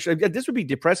 congratulations, this would be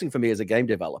depressing for me as a game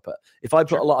developer. If I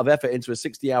put a lot of effort into a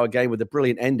 60-hour game with a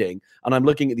brilliant ending, and I'm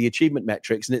looking at the achievement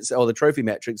metrics or the trophy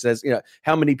metrics, says,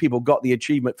 how many people got the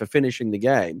achievement for finishing the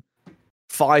game?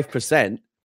 5%.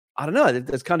 I don't know.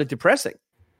 That's kind of depressing.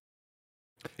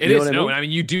 It is. No, I mean,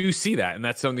 you do see that, and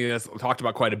that's something that's talked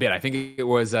about quite a bit. I think it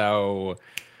was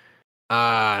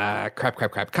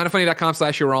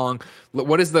kindoffunny.com/you're wrong.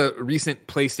 What is the recent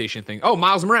PlayStation thing? Oh,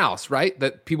 Miles Morales, right?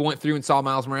 That people went through and saw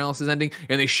Miles Morales' ending,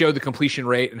 and they showed the completion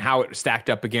rate and how it stacked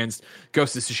up against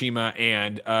Ghost of Tsushima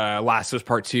and Last of Us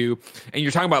Part 2. And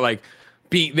you're talking about like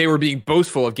they were being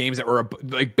boastful of games that were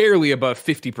like barely above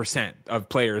 50% of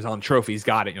players on trophies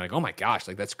got it. And you're like, oh my gosh,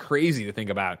 like that's crazy to think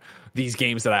about these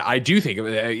games that I do think of.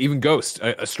 Even Ghost,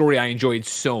 a story I enjoyed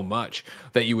so much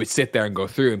that you would sit there and go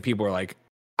through, and people are like,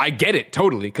 I get it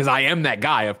totally, because I am that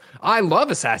guy of, I love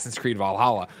Assassin's Creed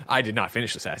Valhalla. I did not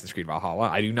finish Assassin's Creed Valhalla.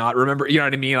 I do not remember, you know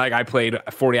what I mean? Like I played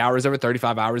 40 hours of it,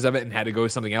 35 hours of it, and had to go to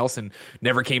something else and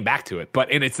never came back to it.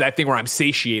 And it's that thing where I'm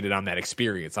satiated on that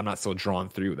experience. I'm not so drawn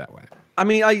through that way. I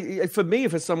mean,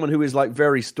 for someone who is like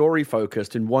very story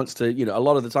focused and wants to, a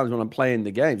lot of the times when I'm playing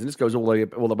the games, and this goes all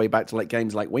the way back to like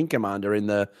games like Wing Commander in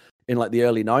like the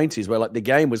early 90s, where like the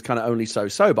game was kind of only so,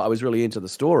 but I was really into the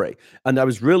story, and I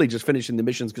was really just finishing the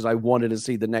missions because I wanted to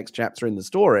see the next chapter in the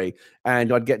story.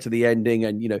 And I'd get to the ending,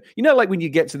 and like when you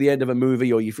get to the end of a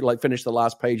movie or you like finish the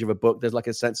last page of a book, there's like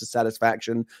a sense of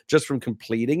satisfaction just from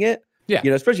completing it. Yeah,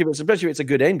 especially if it's a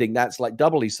good ending, that's like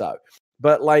doubly so.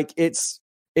 But like it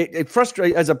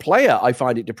frustrates as a player. I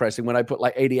find it depressing when I put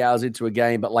like 80 hours into a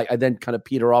game, but like I then kind of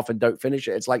peter off and don't finish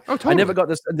it. It's like, totally. I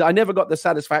never got the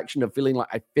satisfaction of feeling like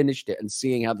I finished it and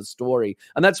seeing how the story.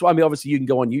 And that's why, I mean, obviously you can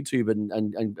go on YouTube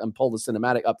and pull the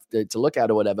cinematic up to look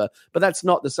at or whatever, but that's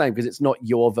not the same because it's not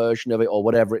your version of it or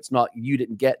whatever. It's not, you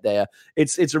didn't get there.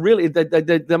 It's a really,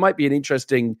 there might be an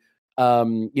interesting,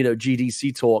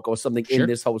 GDC talk or something in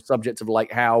this whole subject of like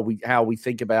how we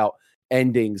think about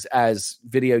endings as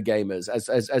video gamers,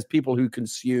 as people who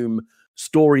consume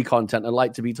story content and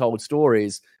like to be told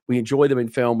stories. We enjoy them in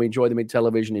film, we enjoy them in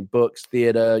television, in books,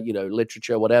 theater,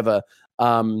 literature, whatever,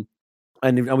 and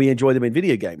we enjoy them in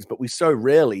video games. But we so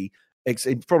rarely, it's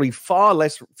probably far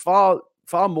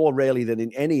more rarely than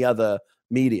in any other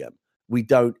medium, we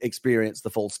don't experience the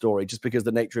full story, just because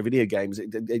the nature of video games,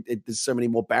 there's so many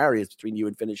more barriers between you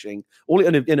and finishing.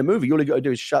 In a movie, all you got to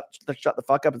do is shut the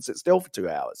fuck up and sit still for 2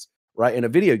 hours. Right, in a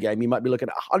video game, you might be looking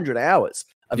at 100 hours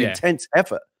of intense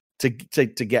effort to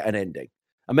get an ending,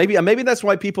 and maybe that's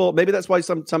why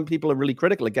some people are really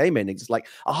critical of game endings. It's like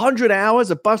 100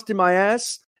 hours of busting my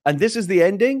ass, and this is the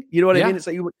ending. You know what I mean? It's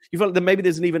like you feel like that maybe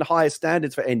there's an even higher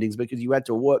standards for endings because you had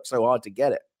to work so hard to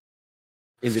get it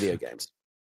in video games.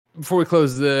 Before we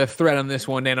close the thread on this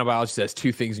one, Nanobiologist says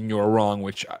two things and you're wrong,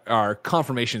 which are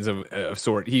confirmations of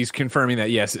sort. He's confirming that,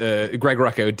 yes, Greg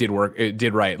Rucko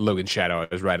did write Logan's Shadow. I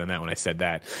was right on that when I said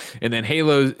that. And then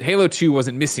Halo 2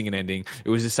 wasn't missing an ending. It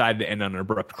was decided to end on an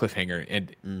abrupt cliffhanger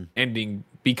and ending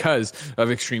because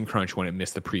of extreme crunch when it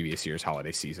missed the previous year's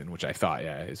holiday season, which I thought,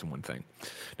 is one thing.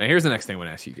 Now, here's the next thing I want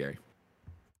to ask you, Gary.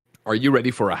 Are you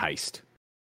ready for a heist?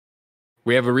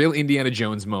 We have a real Indiana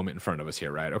Jones moment in front of us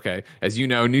here, right? Okay. As you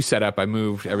know, new setup, I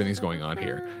moved, everything's going on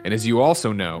here. And as you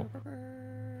also know,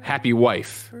 happy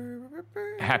wife,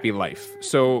 happy life.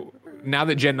 So now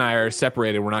that Jen and I are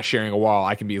separated, we're not sharing a wall,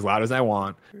 I can be as loud as I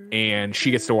want, and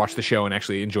she gets to watch the show and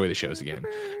actually enjoy the shows again.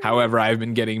 However, I've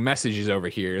been getting messages over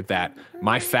here that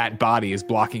my fat body is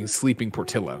blocking sleeping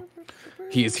Portillo.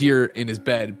 He is here in his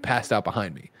bed, passed out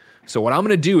behind me. So what I'm going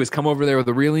to do is come over there with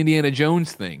a real Indiana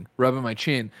Jones thing, rubbing my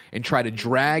chin, and try to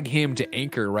drag him to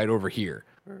anchor right over here.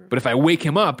 But if I wake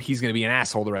him up, he's going to be an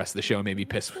asshole the rest of the show and maybe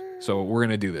piss. So we're going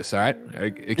to do this, all right?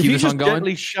 Keep if you this just on going.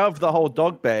 gently shove the whole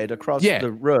dog bed across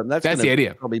the room, that's the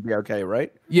idea. Probably be okay,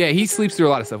 right? Yeah, he sleeps through a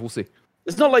lot of stuff. We'll see.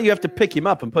 It's not like you have to pick him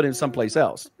up and put him someplace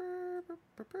else.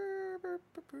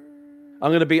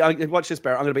 Watch this,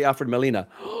 Barrett. I'm going to be Alfred Molina.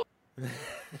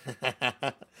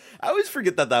 I always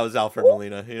forget that was Alfred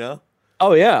Molina, you know?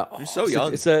 Oh, yeah. You're so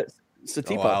young. It's a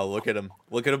teapot. Oh, wow, look at him.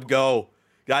 Look at him go.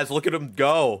 Guys, look at him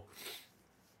go.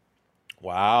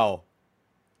 Wow.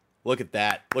 Look at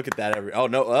that. Look at that.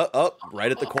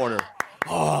 Right at the corner.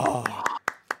 Oh.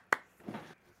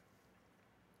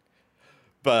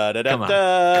 Come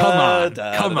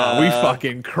on. We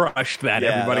fucking crushed that,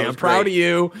 everybody. I'm proud of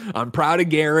you. I'm proud of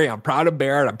Gary. I'm proud of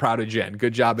Barrett. I'm proud of Jen.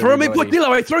 Good job, everybody. Throw me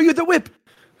Portillo. I throw you the whip.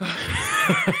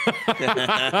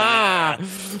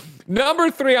 Number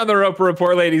 3 on the Roper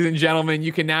Report, ladies and gentlemen,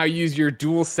 you can now use your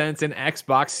DualSense and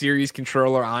Xbox Series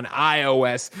controller on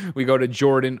iOS. We go to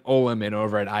Jordan Oloman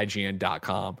over at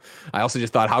IGN.com. I also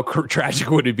just thought, how tragic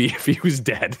would it be if he was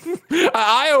dead?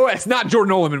 iOS, not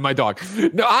Jordan Oloman, my dog.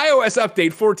 No, iOS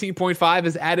update 14.5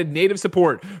 has added native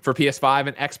support for PS5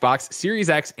 and Xbox Series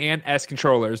X and S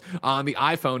controllers on the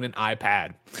iPhone and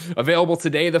iPad. Available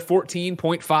today, the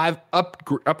 14.5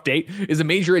 update is a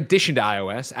major addition to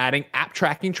iOS, adding app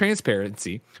tracking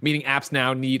transparency, meaning apps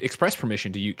now need express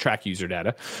permission to track user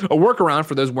data, a workaround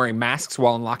for those wearing masks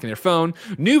while unlocking their phone,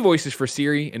 new voices for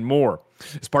Siri, and more.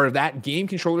 As part of that, game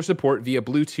controller support via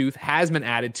Bluetooth has been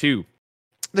added too.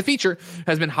 The feature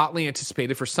has been hotly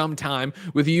anticipated for some time,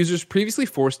 with users previously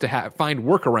forced to find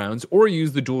workarounds or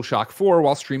use the DualShock 4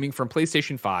 while streaming from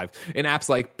PlayStation 5 in apps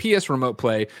like PS Remote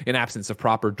Play in absence of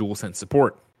proper DualSense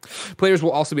support. Players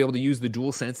will also be able to use the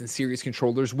DualSense and Series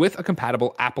controllers with a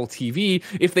compatible Apple TV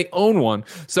if they own one,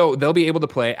 so they'll be able to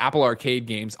play Apple Arcade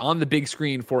games on the big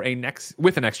screen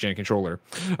with a next-gen controller.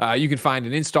 You can find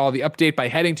and install the update by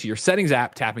heading to your Settings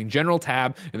app, tapping General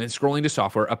tab, and then scrolling to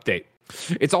Software Update.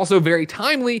 It's also very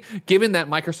timely, given that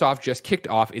Microsoft just kicked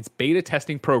off its beta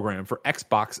testing program for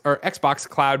Xbox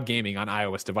Cloud Gaming on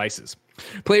iOS devices.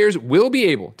 Players will be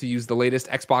able to use the latest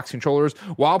Xbox controllers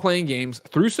while playing games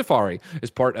through Safari as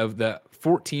part of the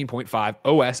 14.5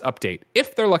 OS update,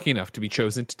 if they're lucky enough to be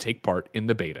chosen to take part in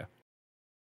the beta.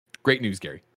 Great news,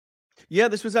 Gary. Yeah,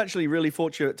 this was actually really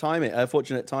fortunate timing.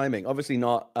 Obviously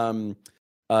not in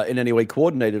any way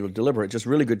coordinated or deliberate. Just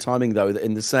really good timing, though, that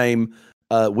in the same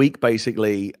week,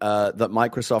 basically, that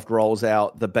Microsoft rolls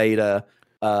out the beta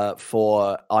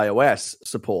for iOS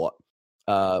support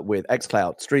with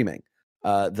xCloud streaming.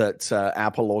 That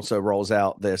Apple also rolls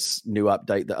out this new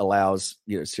update that allows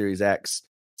Series X,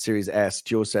 Series S,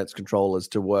 DualSense controllers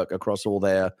to work across all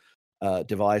their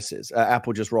devices.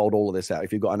 Apple just rolled all of this out.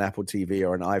 If you've got an Apple TV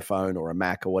or an iPhone or a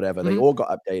Mac or whatever, they all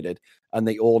got updated, and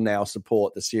they all now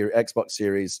support the Xbox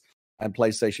Series and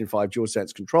PlayStation 5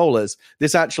 DualSense controllers.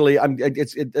 This actually, and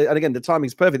again, the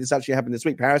timing's perfect. This actually happened this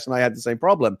week. Paris and I had the same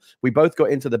problem. We both got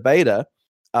into the beta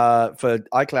for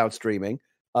iCloud streaming.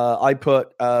 I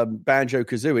put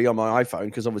Banjo-Kazooie on my iPhone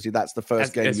because obviously that's the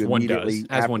first game you immediately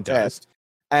have to test.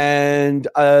 And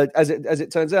as it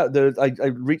turns out, I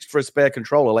reached for a spare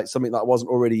controller, like something that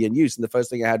wasn't already in use, and the first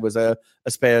thing I had was a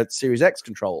spare Series X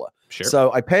controller. Sure.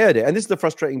 So I paired it, and this is the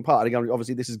frustrating part. Again,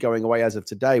 obviously, this is going away as of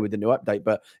today with the new update,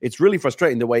 but it's really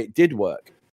frustrating the way it did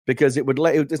work, because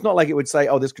it's not like it would say,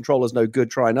 "Oh, this controller's no good,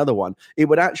 try another one." It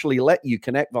would actually let you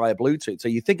connect via Bluetooth, so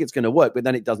you think it's going to work, but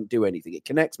then it doesn't do anything. It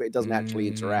connects, but it doesn't actually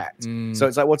interact. So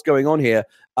it's like, what's going on here?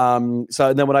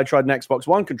 So then when I tried an Xbox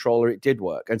One controller, it did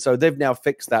work, and so they've now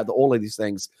fixed that all of these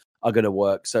things are going to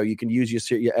work. So you can use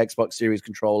your Xbox Series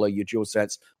controller, your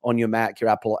DualSense on your Mac, your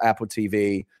Apple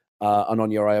TV, and on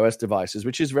your iOS devices,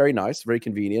 which is very nice, very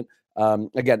convenient.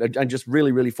 Again, and just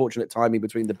really, really fortunate timing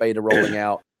between the beta rolling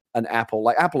out and Apple.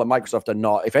 Like Apple and Microsoft are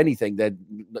not, if anything, they're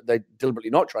deliberately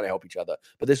not trying to help each other.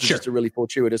 But this is just a really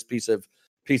fortuitous piece of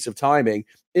timing.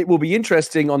 It will be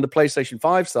interesting on the PlayStation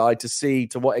 5 side to see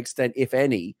to what extent, if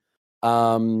any,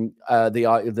 the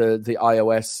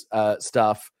iOS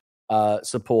stuff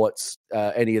supports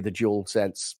any of the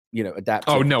DualSense,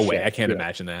 adaptive. Oh, no way! I can't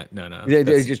imagine that. No.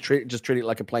 They just treat it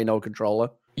like a plain old controller.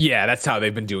 Yeah, that's how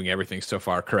they've been doing everything so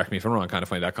far. Correct me if I'm wrong,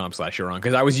 kindafunny.com/you're wrong.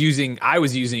 Because I was using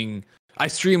I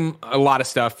stream a lot of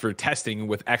stuff for testing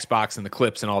with Xbox and the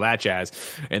clips and all that jazz.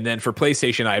 And then for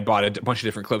PlayStation, I had bought a bunch of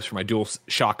different clips for my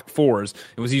DualShock 4s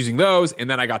and was using those. And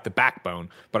then I got the Backbone.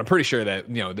 But I'm pretty sure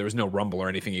that, there was no rumble or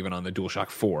anything even on the DualShock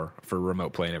 4 for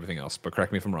remote play and everything else. But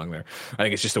correct me if I'm wrong there. I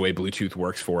think it's just the way Bluetooth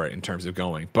works for it in terms of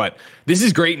going. But this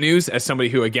is great news as somebody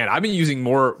who, again, I've been using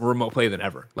more remote play than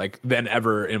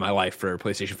ever in my life for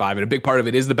PlayStation 5. And a big part of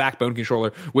it is the Backbone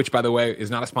controller, which, by the way,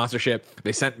 is not a sponsorship.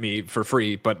 They sent me for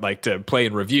free, but to play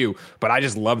and review, but I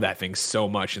just love that thing so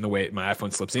much in the way my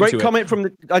iPhone slips into it. Great comment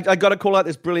from I got to call out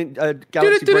this brilliant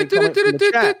Galaxy Brain comment from the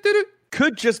chat.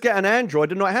 Could just get an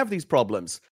Android and not have these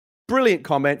problems. Brilliant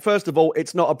comment. First of all,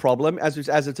 it's not a problem. As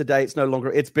of today,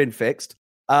 it's been fixed.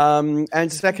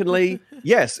 And secondly,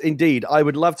 yes, indeed, I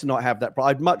would love to not have that.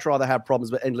 I'd much rather have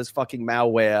problems with endless fucking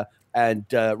malware and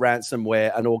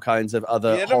ransomware and all kinds of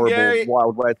other horrible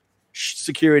Wild West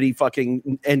security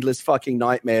fucking endless fucking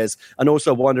nightmares, and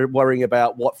also worrying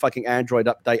about what fucking Android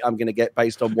update I'm going to get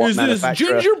based on what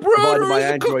manufacturer provided my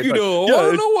Android. I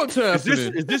don't know what's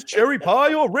happening. Is this cherry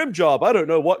pie or rim job? I don't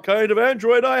know what kind of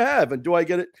Android I have, and do I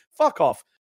get it? Fuck off.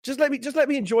 Just let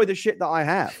me enjoy the shit that I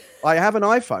have. I have an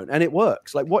iPhone and it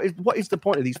works. Like, what is the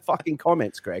point of these fucking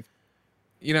comments, Greg?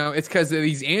 It's because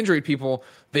these Android people,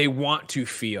 they want to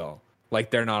feel like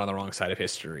they're not on the wrong side of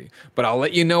history. But I'll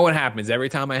let you know what happens every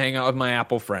time I hang out with my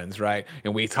Apple friends, right?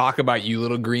 And we talk about you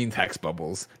little green text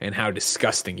bubbles and how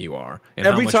disgusting you are. And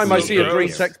every time I see a green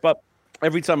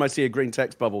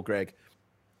text bubble, Greg,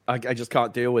 I just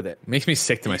can't deal with it. Makes me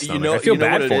sick to my stomach. I feel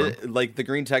bad for him. Like, the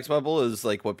green text bubble is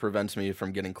like what prevents me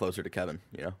from getting closer to Kevin,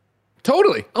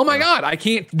 Totally. Oh my God. I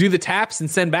can't do the taps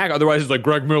and send back. Otherwise, it's like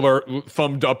Greg Miller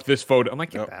thumbed up this photo. I'm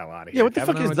like, get the hell out of here. Yeah, what the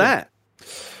fuck is that?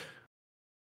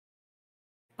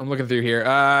 I'm looking through here.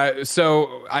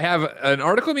 So I have an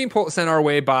article being sent our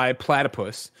way by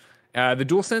Platypus. The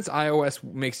DualSense iOS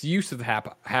makes use of the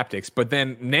haptics, but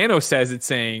then Nano says it's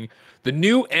saying the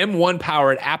new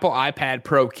M1-powered Apple iPad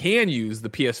Pro can use the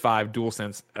PS5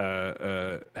 DualSense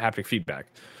haptic feedback.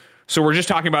 So we're just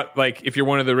talking about, like, if you're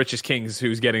one of the richest kings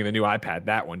who's getting the new iPad,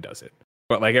 that one does it.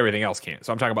 But, like, everything else can't.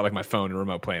 So I'm talking about, like, my phone and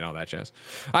remote play and all that jazz.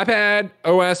 iPad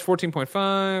OS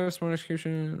 14.5, smart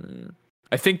execution.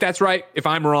 I think that's right. If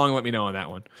I'm wrong, let me know on that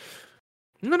one.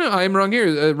 No, I'm wrong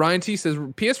here. Ryan T says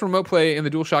PS Remote Play in the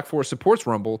DualShock 4 supports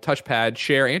Rumble, touchpad,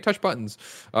 share, and touch buttons.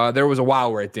 There was a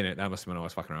while where it didn't. That must have been when I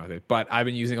was fucking around with it. But I've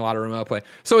been using a lot of Remote Play.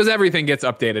 So as everything gets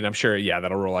updated, I'm sure,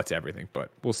 that'll roll out to everything. But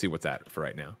we'll see what's at for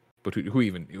right now. But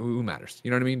who matters?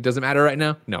 You know what I mean? Does it matter right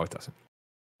now? No, it doesn't.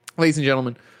 Ladies and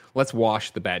gentlemen, let's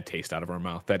wash the bad taste out of our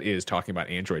mouth. That is talking about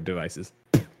Android devices.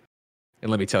 And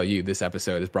let me tell you, this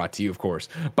episode is brought to you, of course,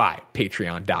 by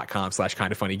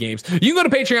patreon.com/kindoffunnygames. You can go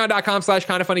to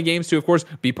patreon.com/kindoffunnygames to, of course,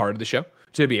 be part of the show,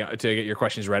 to get your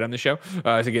questions read on the show,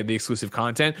 to get the exclusive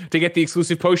content, to get the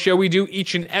exclusive post show we do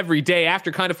each and every day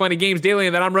after Kind of Funny Games Daily,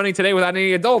 and that I'm running today without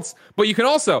any adults. But you can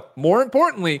also, more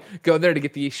importantly, go there to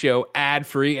get the show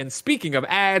ad-free. And speaking of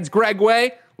ads, Greg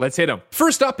Way, let's hit them.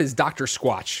 First up is Dr.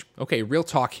 Squatch. Okay, real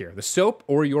talk here. The soap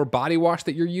or your body wash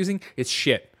that you're using, it's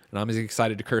shit. And I'm as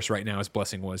excited to curse right now as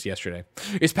Blessing was yesterday.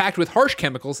 It's packed with harsh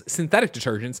chemicals, synthetic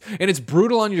detergents, and it's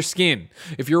brutal on your skin.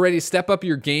 If you're ready to step up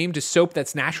your game to soap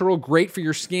that's natural, great for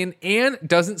your skin, and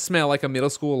doesn't smell like a middle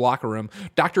school locker room,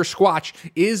 Dr. Squatch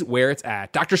is where it's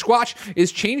at. Dr. Squatch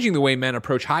is changing the way men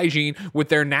approach hygiene with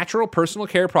their natural personal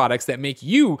care products that make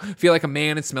you feel like a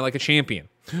man and smell like a champion.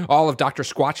 All of Dr.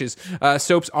 Squatch's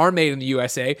soaps are made in the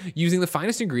USA using the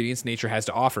finest ingredients nature has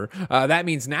to offer. That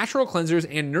means natural cleansers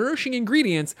and nourishing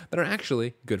ingredients that are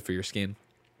actually good for your skin.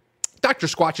 Dr.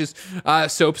 Squatch's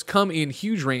soaps come in a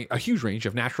huge range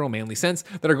of natural manly scents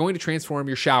that are going to transform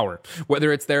your shower.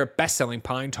 Whether it's their best-selling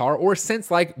pine tar or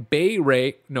scents like bay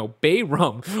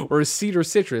rum or cedar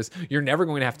citrus, you're never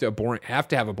going to have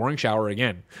to have a boring shower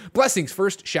again. Blessing's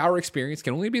first shower experience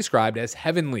can only be described as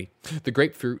heavenly. The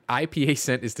grapefruit IPA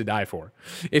scent is to die for.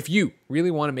 If you really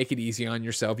want to make it easy on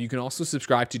yourself, you can also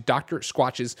subscribe to Dr.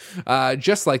 Squatch's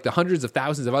just like the hundreds of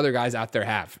thousands of other guys out there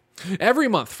have. Every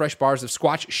month, fresh bars of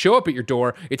Squatch show up at your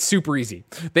door. It's super easy.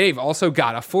 They've also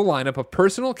got a full lineup of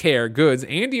personal care goods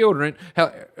and deodorant,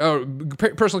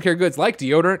 personal care goods like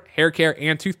deodorant, hair care,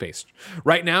 and toothpaste.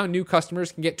 Right now, new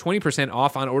customers can get 20%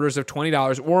 off on orders of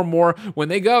 $20 or more when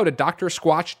they go to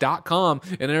drsquatch.com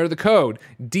and enter the code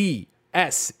DSCKFGD.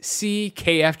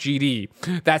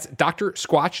 That's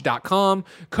drsquatch.com,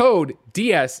 code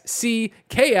DSCKFGD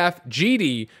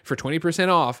for 20%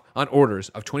 off on orders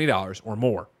of $20 or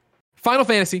more. Final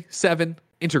Fantasy VII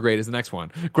Intergrade is the next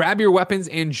one. Grab your weapons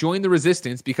and join the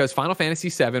resistance because Final Fantasy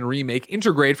VII Remake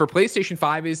Intergrade for PlayStation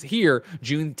 5 is here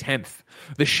June 10th.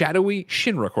 The shadowy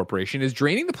Shinra Corporation is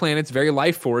draining the planet's very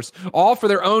life force, all for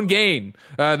their own gain.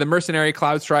 The mercenary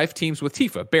Cloud Strife teams with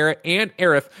Tifa, Barret, and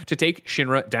Aerith to take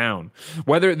Shinra down.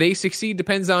 Whether they succeed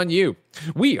depends on you.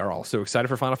 We are also excited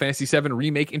for Final Fantasy VII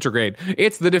Remake Intergrade.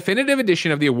 It's the definitive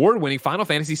edition of the award-winning Final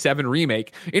Fantasy VII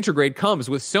Remake. Intergrade comes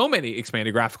with so many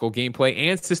expanded graphical gameplay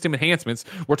and system enhancements.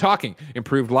 We're talking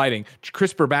improved lighting,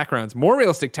 crisper backgrounds, more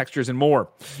realistic textures, and more.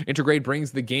 Intergrade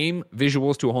brings the game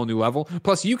visuals to a whole new level.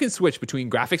 Plus, you can switch between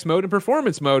graphics mode and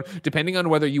performance mode depending on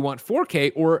whether you want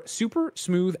 4K or super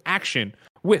smooth action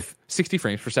with 60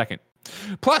 frames per second.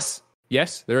 Plus,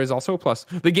 yes, there is also a plus.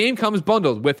 The game comes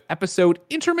bundled with episode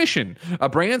Intermission, a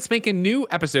brand spanking new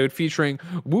episode featuring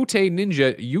Wu-Tei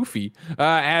Ninja Yuffie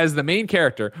as the main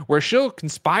character, where she'll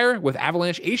conspire with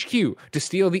Avalanche HQ to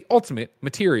steal the ultimate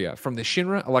materia from the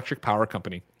Shinra Electric Power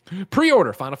Company.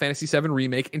 Pre-order Final Fantasy VII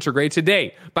Remake Intergrade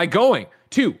today by going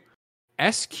to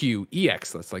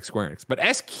SQEX, that's like Square Enix, but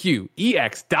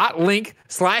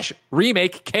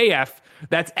SQEX.link/remake-KF.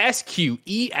 That's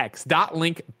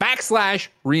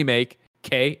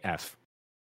SQEX.link/remake-KF.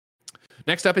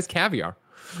 Next up is Caviar.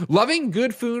 Loving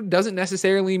good food doesn't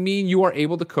necessarily mean you are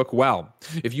able to cook well.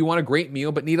 If you want a great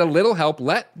meal but need a little help,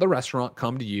 let the restaurant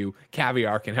come to you.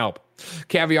 Caviar can help.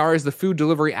 Caviar is the food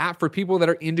delivery app for people that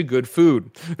are into good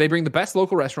food. They bring the best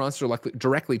local restaurants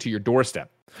directly to your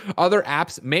doorstep. Other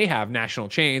apps may have national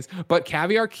chains, but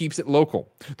Caviar keeps it local.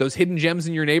 Those hidden gems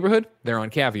in your neighborhood, they're on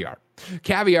Caviar.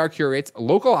 Caviar curates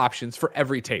local options for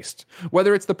every taste.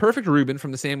 Whether it's the perfect Reuben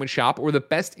from the sandwich shop or the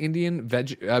best Indian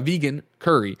vegan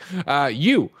curry,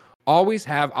 you always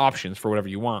have options for whatever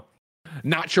you want.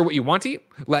 Not sure what you want to eat?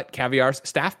 Let Caviar's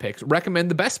staff picks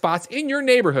recommend the best spots in your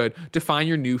neighborhood to find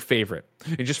your new favorite.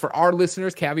 And just for our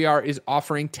listeners, Caviar is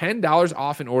offering $10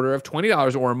 off an order of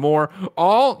 $20 or more.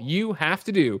 All you have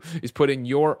to do is put in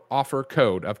your offer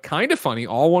code of Kinda Funny,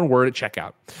 all one word, at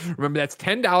checkout. Remember, that's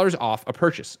 $10 off a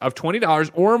purchase of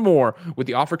 $20 or more with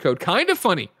the offer code Kinda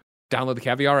Funny. Download the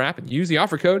Caviar app and use the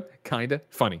offer code Kinda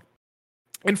Funny.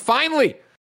 And finally,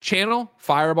 Channel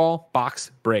Fireball Box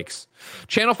Breaks.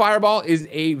 Channel Fireball is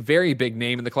a very big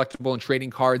name in the collectible and trading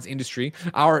cards industry.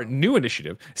 Our new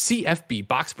initiative, CFB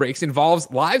Box Breaks, involves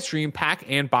live stream pack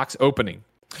and box opening.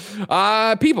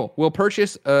 People will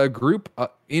purchase a group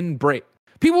in break.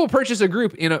 People will purchase a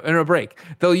group in a break.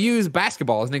 They'll use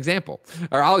basketball as an example.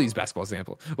 Or I'll use basketball as an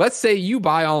example. Let's say you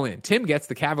buy all in. Tim gets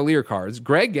the Cavalier cards.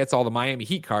 Greg gets all the Miami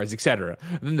Heat cards, etc.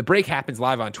 Then the break happens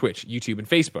live on Twitch, YouTube, and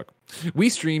Facebook. We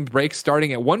stream breaks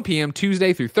starting at 1 p.m.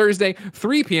 Tuesday through Thursday,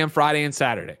 3 p.m. Friday and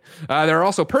Saturday. There are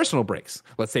also personal breaks.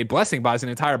 Let's say Blessing buys an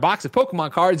entire box of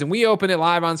Pokemon cards, and we open it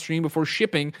live on stream before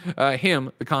shipping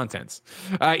him the contents.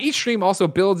 Each stream also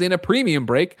builds in a premium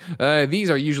break.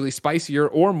 These are usually spicier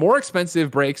or more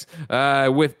expensive breaks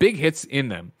with big hits in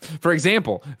them. For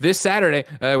example, this Saturday,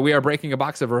 we are breaking a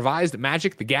box of revised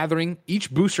Magic the Gathering.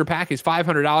 Each booster pack is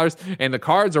 $500, and the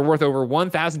cards are worth over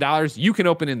 $1,000 you can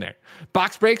open in there.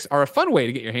 Box breaks are a fun way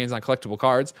to get your hands on collectible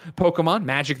cards. Pokemon,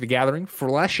 Magic the Gathering,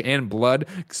 Flesh and Blood,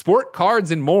 sport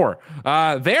cards, and more.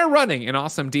 They're running an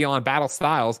awesome deal on Battle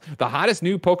Styles, the hottest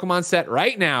new Pokemon set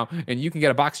right now, and you can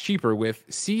get a box cheaper with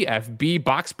CFB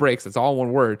Box Breaks, that's all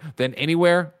one word, than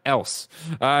anywhere else.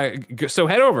 So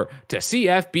head over to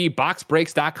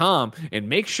cfbboxbreaks.com and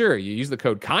make sure you use the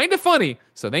code Kinda Funny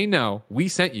so they know we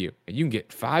sent you, and you can get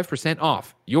 5%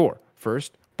 off your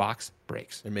first box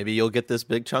breaks. And maybe you'll get this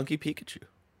big chunky Pikachu.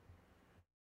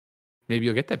 Maybe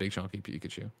you'll get that big chunky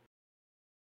Pikachu.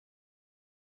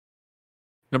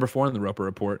 Number 4 on the Roper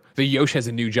Report, the Yosh has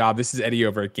a new job. This is Eddie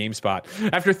over at GameSpot.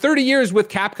 After 30 years with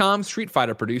Capcom, Street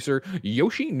Fighter producer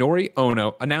Yoshinori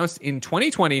Ono announced in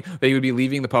 2020 that he would be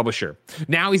leaving the publisher.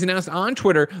 Now he's announced on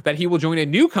Twitter that he will join a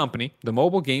new company, the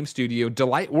mobile game studio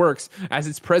Delight Works, as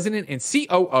its president and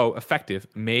COO effective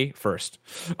May 1st.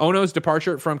 Ono's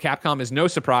departure from Capcom is no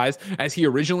surprise, as he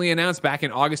originally announced back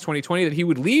in August 2020 that he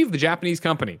would leave the Japanese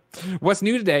company. What's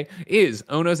new today is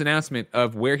Ono's announcement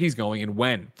of where he's going and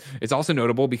when. It's also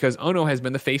notable because Ono has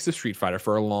been the face of Street Fighter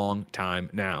for a long time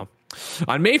now.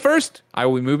 On May 1st, I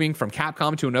will be moving from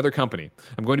Capcom to another company.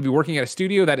 I'm going to be working at a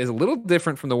studio that is a little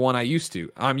different from the one I'm used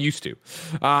to.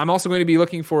 I'm also going to be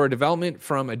looking for a development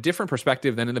from a different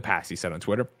perspective than in the past, he said on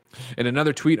Twitter. In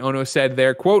another tweet, Ono said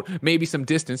there, quote, maybe some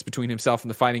distance between himself and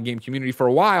the fighting game community for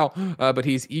a while, but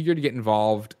he's eager to get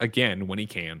involved again when he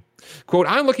can. Quote,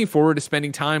 I'm looking forward to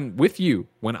spending time with you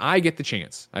when I get the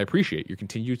chance. I appreciate your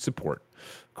continued support.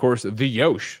 Of course, the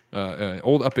Yosh,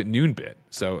 old Up at Noon bit.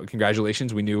 So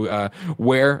congratulations. We knew we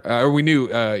knew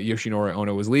Yoshinori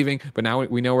Ono was leaving, but now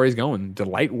we know where he's going.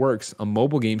 Delight Works, a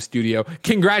mobile game studio.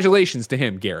 Congratulations to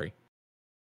him, Gary.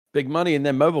 Big money in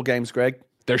their mobile games, Greg.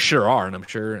 There sure are, and I'm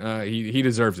sure he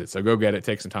deserves it. So go get it.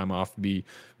 Take some time off.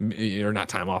 Or not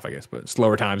time off, I guess, but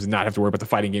slower times and not have to worry about the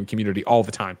fighting game community all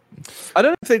the time. I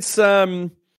don't know if it's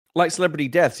like Celebrity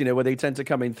Deaths, where they tend to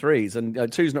come in threes, and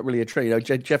two's not really a tree.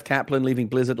 Jeff Kaplan leaving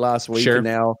Blizzard last week, and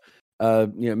now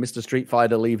Mr. Street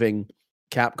Fighter leaving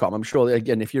Capcom. I'm sure,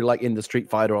 again, if you're like in the Street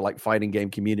Fighter or like fighting game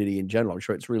community in general, I'm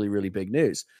sure it's really, really big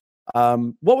news.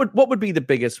 What would be the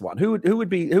biggest one? What would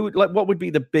be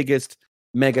the biggest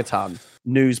megaton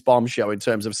news bombshell in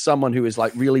terms of someone who is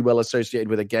like really well associated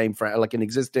with a game like an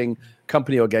existing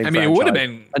company or game? I mean, it would have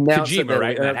been Kojima,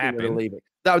 right? That happened.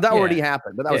 That already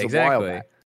happened, but that was a while back.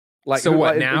 Like, so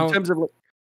what now?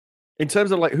 In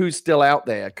terms of like who's still out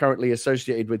there currently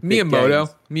associated with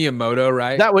Miyamoto,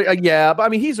 right? That would, yeah, but I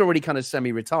mean, he's already kind of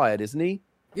semi-retired, isn't he?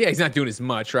 Yeah, he's not doing as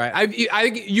much, right? I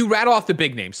you rattle off the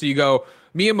big names. So you go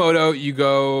Miyamoto, you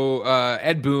go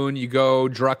Ed Boon, you go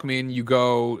Druckmann, you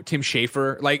go Tim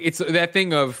Schafer. Like, it's that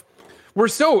thing of we're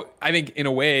so, I think, in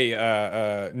a way,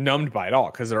 numbed by it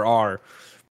all because there are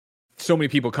so many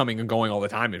people coming and going all the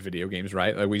time in video games,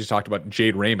 right? Like we just talked about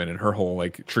Jade Raymond and her whole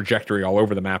like trajectory all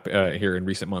over the map here in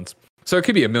recent months. So it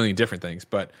could be a million different things,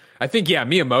 but I think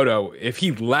Miyamoto, if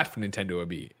he left Nintendo, it would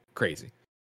be crazy.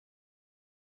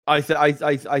 I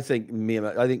think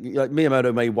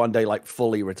Miyamoto may one day like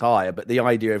fully retire, but the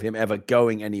idea of him ever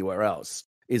going anywhere else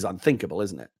is unthinkable,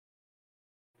 isn't it?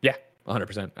 Yeah.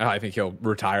 100%. I think he'll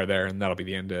retire there, and that'll be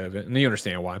the end of it. And you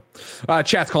understand why.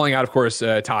 Chat's calling out, of course,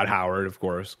 Todd Howard, of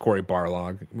course, Cory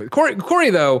Barlog.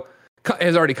 Cory, though,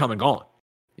 has already come and gone.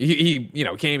 He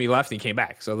came, he left, and he came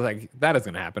back. So, like, that is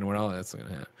going to happen. What else that's going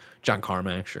to happen? John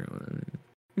Carmack, sure.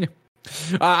 Yeah.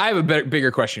 I have a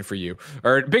bigger question for you,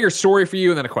 or a bigger story for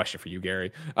you, and then a question for you,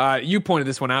 Gary. You pointed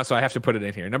this one out, so I have to put it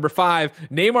in here. Number 5,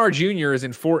 Neymar Jr. is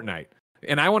in Fortnite.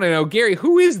 And I want to know, Gary,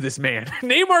 who is this man?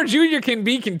 Neymar Jr. can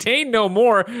be contained no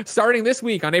more. Starting this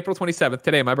week on April 27th,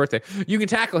 today, my birthday, you can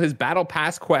tackle his Battle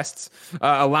Pass quests,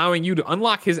 allowing you to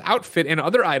unlock his outfit and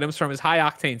other items from his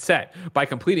high-octane set by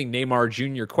completing Neymar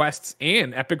Jr. quests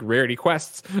and epic rarity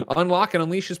quests. Unlock and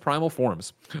unleash his primal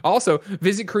forms. Also,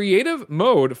 visit creative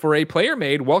mode for a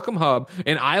player-made welcome hub,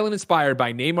 an island inspired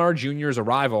by Neymar Jr.'s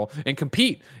arrival, and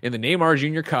compete in the Neymar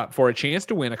Jr. Cup for a chance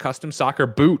to win a custom soccer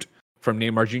boot from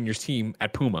Neymar Jr.'s team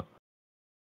at Puma.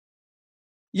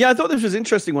 Yeah, I thought this was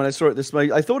interesting when I saw it this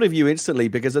way. I thought of you instantly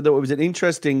because I thought it was an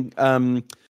interesting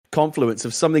confluence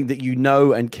of something that you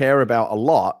know and care about a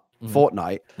lot,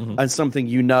 Fortnite, and something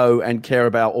you know and care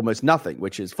about almost nothing,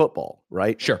 which is football,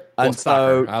 right? Sure. And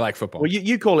soccer. I like football. Well,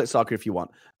 you call it soccer if you want.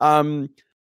 And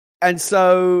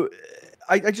so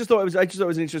I just thought it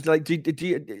was interesting. Like, did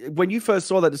you, when you first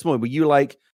saw that this morning, were you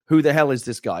like, who the hell is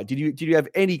this guy? Did you have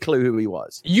any clue who he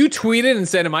was? You tweeted and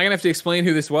said, am I going to have to explain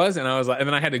who this was? And I was like, and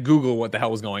then I had to Google what the hell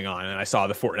was going on. And I saw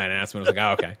the Fortnite announcement. I was like,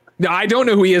 oh, okay. No, I don't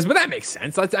know who he is, but that makes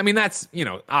sense. That's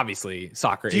obviously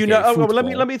soccer. Do you know? Oh, well,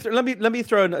 let me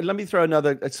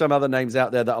throw some other names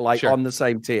out there that are like on the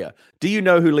same tier. Do you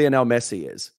know who Lionel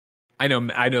Messi is? I know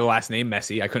the last name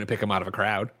Messi. I couldn't pick him out of a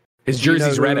crowd. His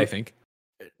jersey's red, I think.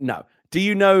 No. Do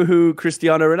you know who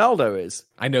Cristiano Ronaldo is?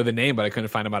 I know the name, but I couldn't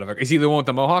find him out of a... Is he the one with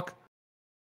the mohawk?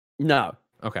 No.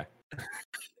 Okay.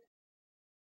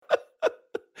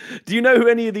 Do you know who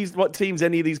what teams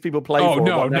any of these people play for? Oh,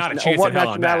 no, not a chance what in hell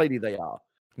nationality they are?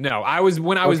 No,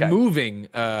 when I was moving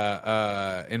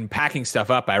and packing stuff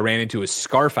up, I ran into a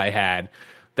scarf I had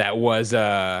that was...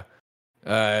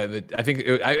 I think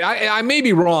I may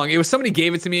be wrong. It was somebody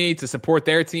gave it to me to support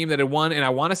their team that had won, and I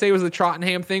want to say it was the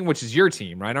Tottenham thing, which is your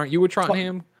team, right? Aren't you with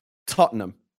Tottenham?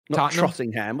 Tottenham, not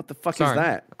Tottenham. What the fuck is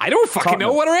that? I don't fucking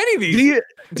know. What are any of these?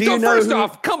 Do you know? First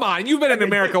off, come on, you've been in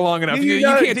America long enough. You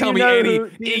can't tell me any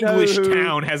English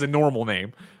town has a normal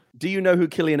name. Do you know who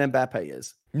Kylian Mbappe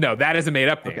is? No, that is a made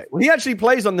up name. Okay. Well, he actually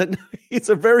plays on the. It's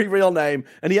a very real name,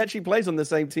 and he actually plays on the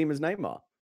same team as Neymar.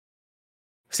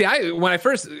 See, when I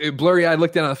first blurry-eyed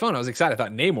looked down on the phone, I was excited. I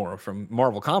thought Namor from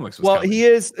Marvel Comics was coming. He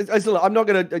is. I'm not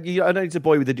going to. I don't need to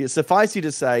bore you with the deal. Suffice you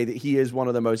to say that he is one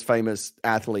of the most famous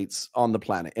athletes on the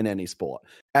planet in any sport.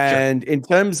 And in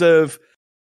terms of,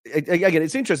 again,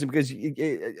 it's interesting because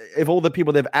if all the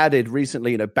people they've added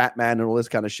recently, Batman and all this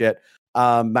kind of shit,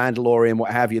 Mandalorian,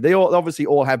 what have you, they obviously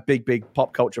all have big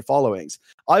pop culture followings.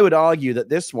 I would argue that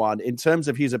this one, in terms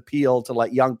of his appeal to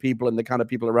like young people and the kind of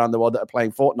people around the world that are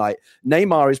playing Fortnite,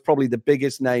 Neymar is probably the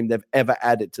biggest name they've ever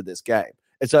added to this game.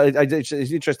 So it's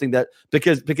interesting that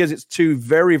because it's two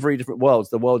very, very different worlds,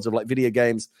 the worlds of like video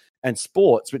games and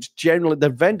sports, which generally the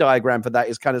Venn diagram for that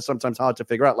is kind of sometimes hard to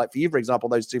figure out. Like for you, for example,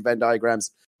 those two Venn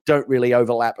diagrams don't really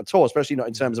overlap at all, especially not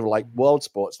in terms of like world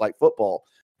sports like football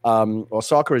or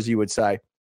soccer, as you would say.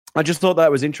 I just thought that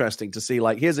was interesting to see.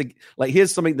 Like, here's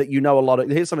something that you know a lot of.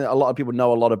 Here's something that a lot of people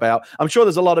know a lot about. I'm sure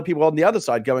there's a lot of people on the other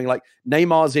side going like,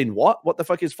 Neymar's in what? What the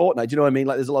fuck is Fortnite? Do you know what I mean?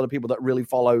 Like, there's a lot of people that really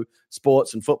follow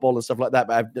sports and football and stuff like that,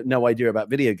 but I have no idea about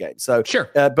video games. So sure,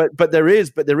 but there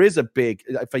is a big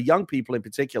for young people in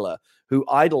particular who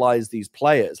idolize these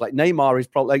players. Like Neymar is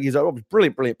probably he's a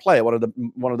brilliant player, one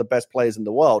of the best players in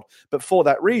the world. But for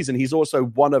that reason, he's also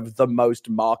one of the most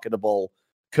marketable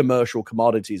commercial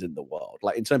commodities in the world,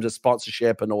 like in terms of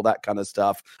sponsorship and all that kind of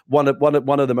stuff. One of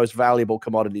the most valuable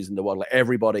commodities in the world. Like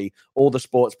everybody, all the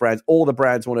sports brands, all the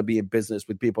brands want to be in business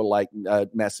with people like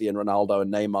Messi and Ronaldo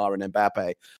and Neymar and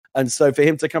Mbappe. And so for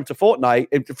him to come to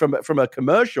Fortnite from a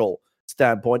commercial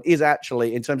standpoint is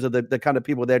actually, in terms of the kind of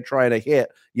people they're trying to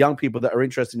hit, young people that are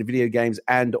interested in video games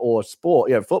and or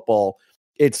sport, football.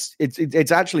 It's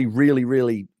actually really,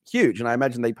 really huge, and I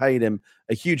imagine they paid him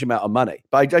a huge amount of money.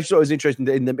 But I just thought it was interesting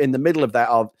in the middle of that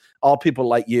are people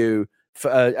like you,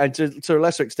 and to a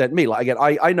lesser extent me. Like again,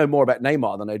 I know more about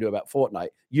Neymar than I do about Fortnite.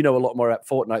 You know a lot more about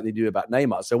Fortnite than you do about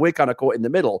Neymar. So we're kind of caught in the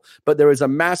middle. But there is a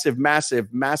massive,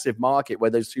 massive, massive market where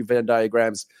those two Venn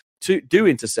diagrams do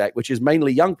intersect, which is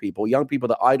mainly young people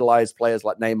that idolize players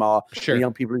like Neymar, sure.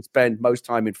 Young people who spend most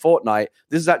time in Fortnite.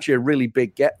 This is actually a really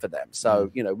big get for them. So,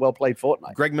 well played,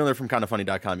 Fortnite. Greg Miller from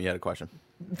kindoffunny.com, you had a question.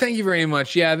 Thank you very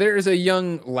much. Yeah, there's a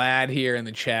young lad here in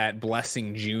the chat,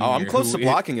 Blessing Jr. Oh, I'm close to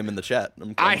blocking him in the chat.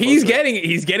 He's getting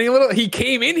a little. He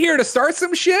came in here to start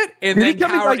some shit, and then he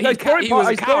was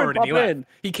a coward and he left.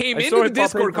 He came into the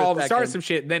Discord call to start some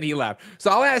shit, and then he left. So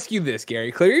I'll ask you this,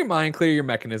 Gary. Clear your mind, clear your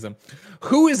mechanism.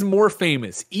 Who is more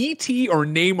famous, E.T. or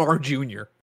Neymar Jr.?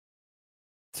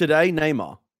 Today,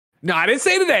 Neymar. No, I didn't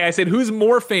say today. I said who's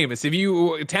more famous. If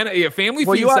you a family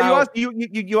feud, you asked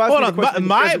hold on.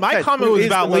 My comment was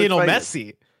about Lionel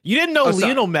Messi. You didn't know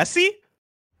Lionel Messi?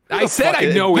 I said I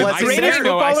know him. I said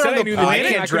I knew the name. I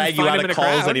can't drag you out of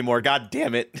calls anymore. God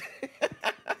damn it.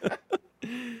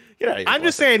 I'm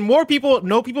just saying more people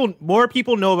know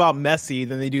about Messi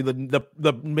than they do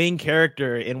the main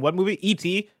character in what movie?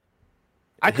 E.T.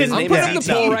 I'm putting up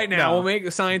the poll right now. We'll make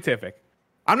it scientific.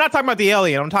 I'm not talking about the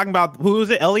Elliot. I'm talking about who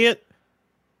is it? Elliot?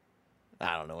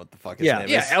 I don't know what the fuck his name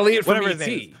is. Yeah, Elliot from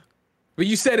E.T. But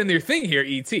you said in your thing here,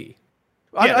 E.T.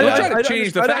 Yeah, don't try to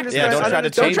change the facts. Yeah, don't try to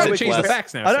change the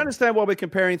facts now. I don't understand why we're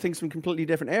comparing things from completely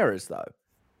different eras, though.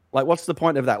 Like, what's the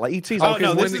point of that? Like, E.T.'s...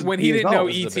 when he didn't know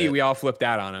E.T., we all flipped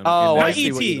out on him. Oh, not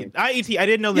E.T. I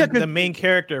didn't know the main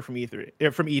character from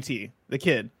E.T., the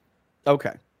kid.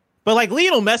 Okay. But like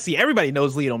Lionel Messi, everybody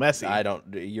knows Lionel Messi. I don't.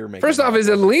 You're making. First off, is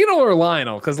it Lionel or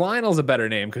Lionel? Because Lionel's a better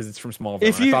name because it's from Smallville.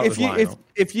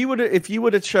 If you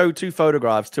were to show two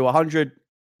photographs to 100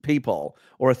 people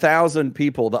or 1,000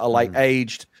 people that are like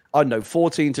aged, I don't know,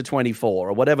 14 to 24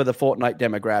 or whatever the Fortnite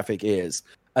demographic is,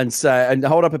 and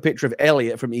hold up a picture of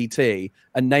Elliot from ET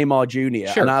and Neymar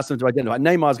Jr. and ask them to identify,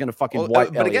 Neymar's going to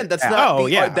wipe. But again, that's not.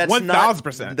 That's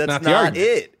 1,000%. That's not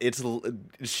it. It's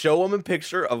show them a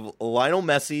picture of Lionel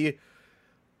Messi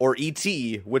or ET.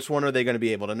 Which one are they going to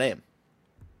be able to name?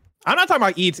 I'm not talking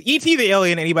about ET. ET the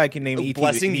alien. Anybody can name ET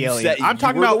the alien. I'm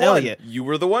talking about Elliot. You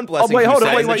were the one, Blessing. Oh, wait, hold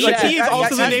on. Wait. ET is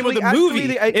also the name of the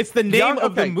movie. It's the name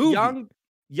of the movie.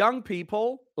 Young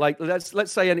people, like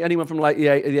let's say anyone from like the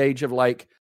age of like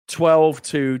 12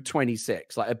 to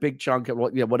 26, like a big chunk of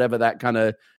whatever that kind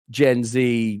of Gen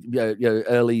Z,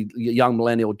 early young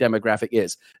millennial demographic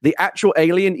is. The actual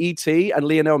alien ET and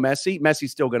Lionel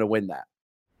Messi's still going to win that.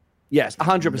 Yes,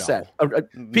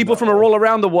 100%. People from all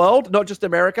around the world, not just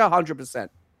America, 100%.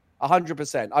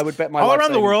 100%. I would bet my all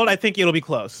around the world. I think it'll be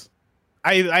close.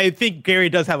 I think Gary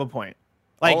does have a point.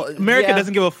 Like America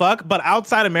doesn't give a fuck, but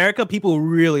outside America, people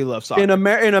really love soccer. In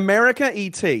America,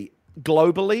 ET.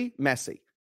 Globally, Messi.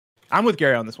 I'm with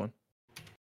Gary on this one.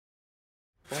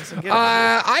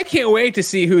 I can't wait to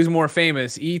see who's more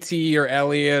famous, E.T. or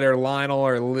Elliot or Lionel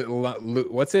or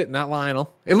what's it? Not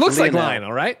Lionel. It looks like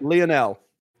Lionel, right? Lionel.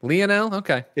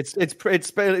 Okay. It's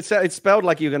spelled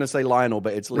like you're going to say Lionel,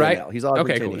 but it's Lionel. Right? He's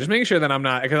okay, cool. Just making sure that I'm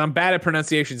not, because I'm bad at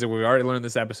pronunciations, and we've already learned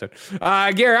this episode.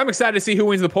 Gary, I'm excited to see who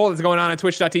wins the poll that's going on at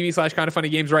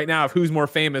twitch.tv/kindoffunnygames right now of who's more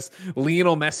famous,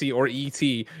 Lionel Messi or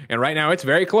E.T. And right now it's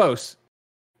very close.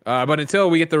 But until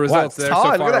we get the results that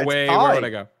are so far away,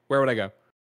 where would I go?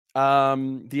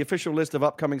 The official list of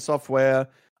upcoming software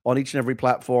on each and every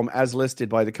platform as listed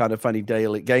by the Kind of Funny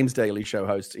Games Daily show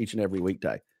hosts each and every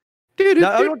weekday.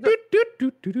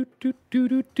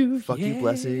 Fuck you,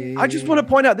 Blessing. I just want to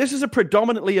point out this is a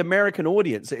predominantly American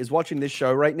audience that is watching this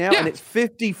show right now, and it's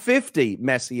 50-50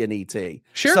 Messi and ET.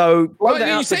 Sure. So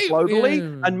globally,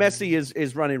 and Messi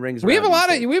is running rings. We have a lot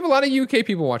of UK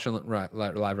people watching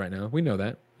live right now. We know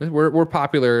that. We're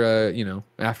popular,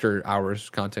 after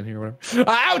hours content here or whatever.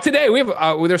 Out today, we have.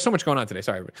 There's so much going on today.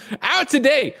 Sorry, out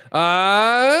today.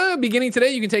 Beginning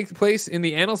today, you can take place in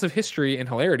the annals of history and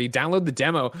hilarity. Download the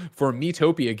demo for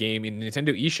Miitopia game in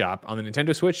Nintendo eShop on the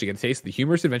Nintendo Switch to get a taste of the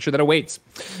humorous adventure that awaits.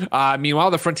 Meanwhile,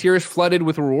 the frontier is flooded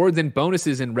with rewards and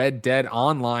bonuses in Red Dead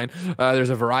Online. There's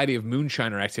a variety of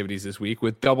Moonshiner activities this week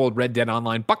with doubled Red Dead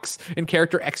Online bucks and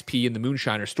character XP in the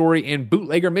Moonshiner story and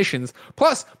bootlegger missions,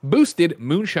 plus boosted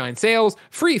Moonshine sales,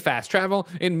 free fast travel,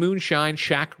 and Moonshine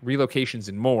Shack relocations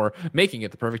and more, making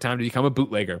it the perfect time to become a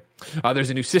bootlegger. There's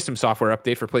a new system software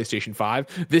update for PlayStation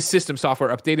 5. This system software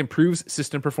update improves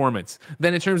system performance.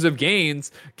 Then in terms of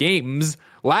games,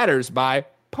 Ladders by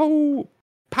Paugi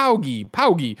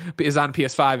is on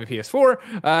PS5 and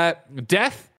PS4.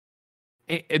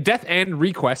 Death and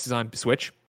Request is on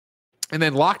Switch. And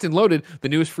then Locked and Loaded, the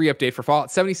newest free update for Fallout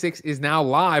 76, is now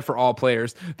live for all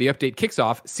players. The update kicks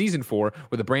off Season 4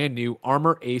 with a brand new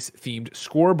Armor Ace-themed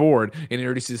scoreboard and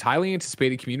introduces highly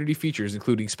anticipated community features,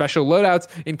 including special loadouts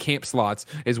and camp slots,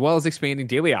 as well as expanding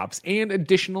daily ops and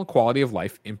additional quality of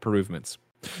life improvements.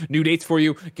 New dates for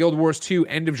you. Guild Wars 2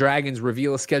 End of Dragons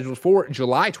reveal is scheduled for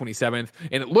July 27th,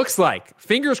 and it looks like,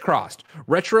 fingers crossed,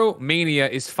 Retro Mania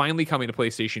is finally coming to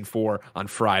PlayStation 4 on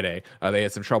Friday. They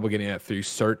had some trouble getting it through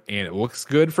CERT, and it looks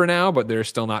good for now, but they're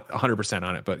still not 100%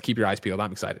 on it, but keep your eyes peeled.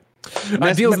 I'm excited.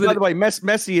 By the way,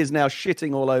 Messi is now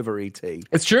shitting all over ET.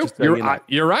 It's true. So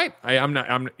you're right. When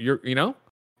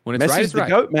it's Messi's right, it's the right.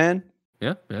 GOAT, man.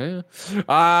 Yeah.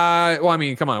 Well, I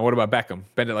mean, come on. What about Beckham?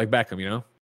 Bend it like Beckham,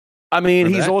 I mean,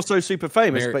 he's also super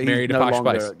famous, but he's no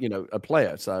longer, Spice. A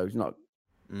player. So he's not.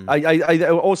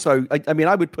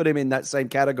 I would put him in that same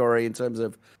category in terms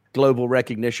of global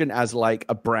recognition as like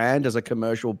a brand, as a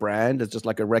commercial brand, as just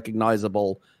like a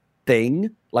recognizable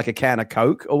thing, like a can of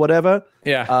Coke or whatever.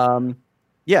 Yeah.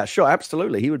 Yeah, sure,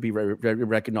 absolutely. He would be very, very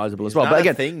recognizable as well. But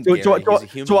again, if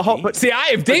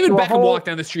David Beckham walked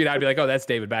down the street, I'd be like, oh, that's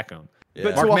David Beckham. Yeah.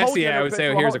 But Mark Messi, I would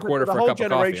say, here's a quarter for a cup of coffee.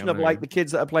 The whole generation of like the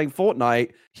kids that are playing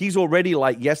Fortnite, he's already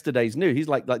like yesterday's news. He's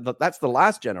like that's the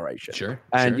last generation. Sure.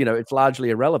 And it's largely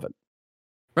irrelevant.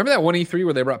 Remember that one E3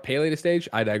 where they brought Pele to stage?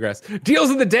 I digress. Deals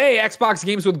of the day. Xbox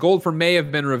games with gold for May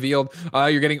have been revealed.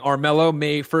 You're getting Armello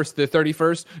May 1st to the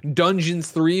 31st.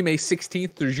 Dungeons 3 May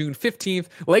 16th through June 15th.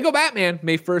 Lego Batman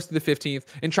May 1st to the 15th.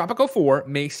 And Tropico 4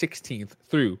 May 16th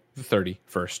through the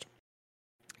 31st.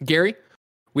 Gary,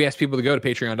 we ask people to go to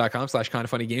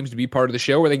patreon.com/kindoffunnygames to be part of the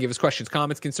show where they give us questions,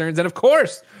 comments, concerns, and of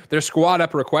course, their squad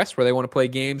up requests where they want to play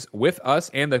games with us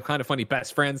and the Kind of Funny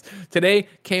best friends. Today,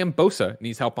 Cam Bosa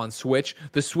needs help on Switch.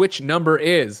 The Switch number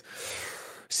is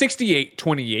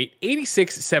 6828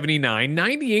 8679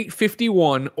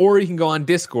 9851, or you can go on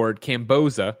Discord,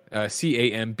 Cambosa,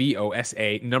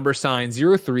 CAMBOSA, number sign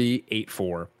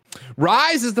 0384.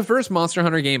 Rise is the first Monster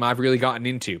Hunter game I've really gotten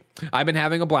into. I've been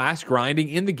having a blast grinding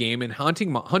in the game and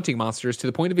hunting monsters to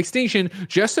the point of extinction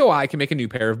just so I can make a new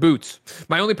pair of boots.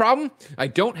 My only problem? I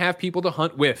don't have people to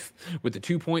hunt with. With the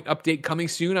 2-point update coming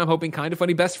soon, I'm hoping Kind of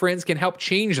Funny best friends can help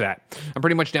change that. I'm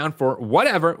pretty much down for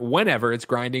whatever, whenever it's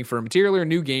grinding for material or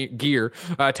new gear,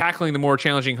 tackling the more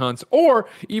challenging hunts, or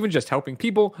even just helping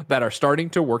people that are starting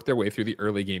to work their way through the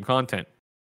early game content.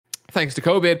 Thanks to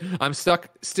COVID, I'm stuck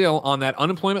still on that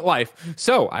unemployment life,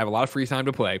 so I have a lot of free time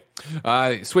to play.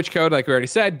 Switch code, like we already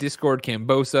said, Discord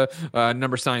Cambosa,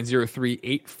 number sign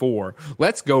 0384.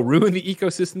 Let's go ruin the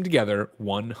ecosystem together,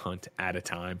 one hunt at a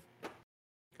time.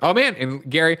 Oh, man. And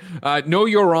Gary, know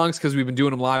your wrongs because we've been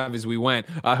doing them live as we went.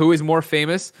 Who is more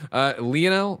famous?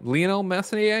 Lionel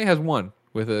Messi has won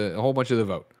with a whole bunch of the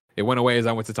vote. It went away as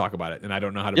I went to talk about it, and I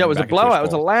don't know how to. Yeah, it was a blowout. It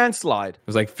was a landslide. It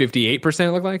was like 58%.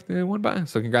 It looked like they won by.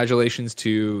 So congratulations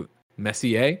to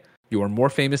Messier. You are more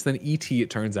famous than ET, it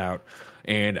turns out.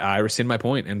 And I rescind my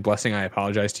point. And Blessing, I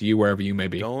apologize to you wherever you may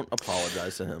be. Don't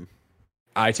apologize to him.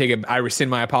 I rescind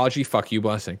my apology. Fuck you,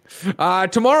 Blessing.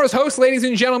 Tomorrow's hosts, ladies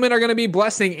and gentlemen, are going to be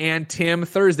Blessing and Tim.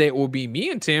 Thursday, it will be me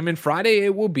and Tim. And Friday,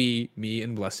 it will be me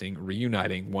and Blessing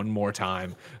reuniting one more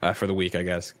time for the week, I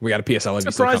guess. We got a PSL.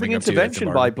 Surprising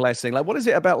intervention by Blessing. Like, what is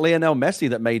it about Lionel Messi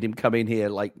that made him come in here,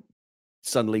 like,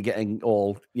 suddenly getting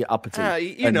all uppity?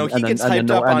 He gets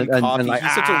hyped up on coffee.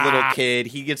 He's such a little kid.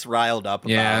 He gets riled up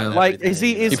about like,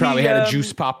 everything. He probably had a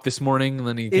juice pop this morning, and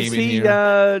then he came in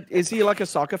here. Is he like a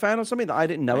soccer fan or something that I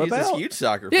didn't know about? He's a huge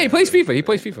soccer fan. Yeah, he plays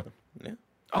FIFA. Yeah.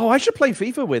 Oh, I should play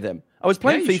FIFA with him. I was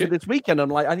playing FIFA this weekend. I'm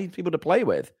like, I need people to play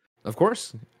with. Of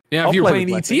course. Yeah, if you're playing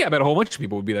ET, I bet a whole bunch of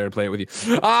people would be there to play it with you.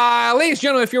 Ladies and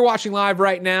gentlemen, if you're watching live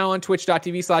right now on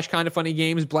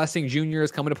twitch.tv/kindafunnygames, Blessing Jr.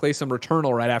 is coming to play some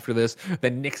Returnal right after this.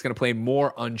 Then Nick's going to play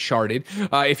more Uncharted.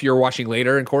 If you're watching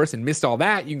later, of course, and missed all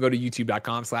that, you can go to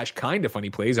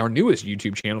youtube.com/kindafunnyplays, our newest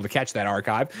YouTube channel, to catch that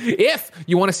archive. If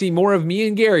you want to see more of me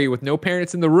and Gary with no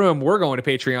parents in the room, we're going to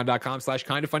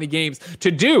patreon.com/kindafunnygames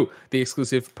to do the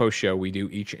exclusive post show we do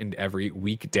each and every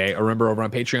weekday. Remember, over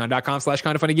on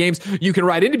patreon.com/kindafunnygames, you can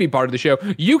write in to be part of the show.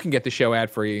 You can get the show ad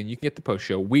free, and you can get the post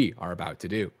show we are about to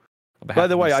do. By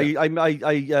the way, I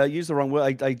used the wrong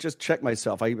word. I just checked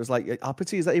myself. I was like,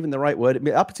 uppity, is that even the right word?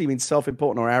 Uppity means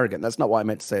self-important or arrogant. That's not what I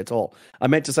meant to say at all. I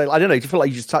meant to say, I don't know, you feel like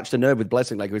you just touched a nerve with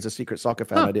Blessing, like it was a secret soccer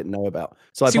fan I didn't know about.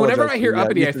 So see, whenever I hear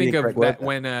uppity, I think of that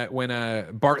when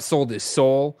Bart sold his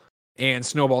soul and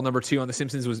Snowball number 2 on The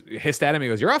Simpsons was hissed at him. He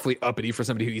goes, "You're awfully uppity for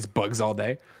somebody who eats bugs all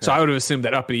day." So I would have assumed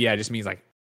that uppity, just means like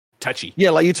touchy. Yeah,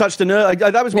 like you touched a nerve.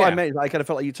 That was what I meant. I kind of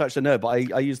felt like you touched a nerve, but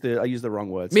I used the wrong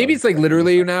word. Maybe it's like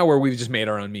literally now where we've just made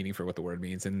our own meaning for what the word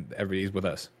means, and everybody's with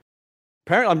us.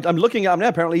 Apparently, I'm looking at them now.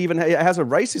 Apparently, even it has a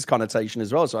racist connotation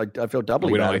as well. So I feel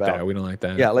doubly. We don't like that. We don't like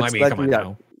that. Yeah, come on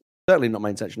now. Certainly not my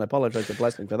intention. I apologize to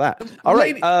Blessing for that. All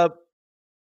right.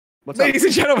 Ladies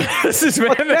and gentlemen, this has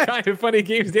been the Kind of Funny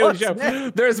Games Daily Show.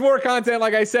 There's more content,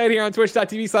 like I said, here on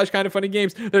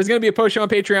twitch.tv/kindafunnygames. There's going to be a post show on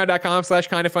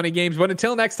patreon.com/kindafunnygames. But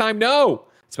until next time,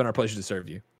 it's been our pleasure to serve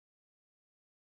you.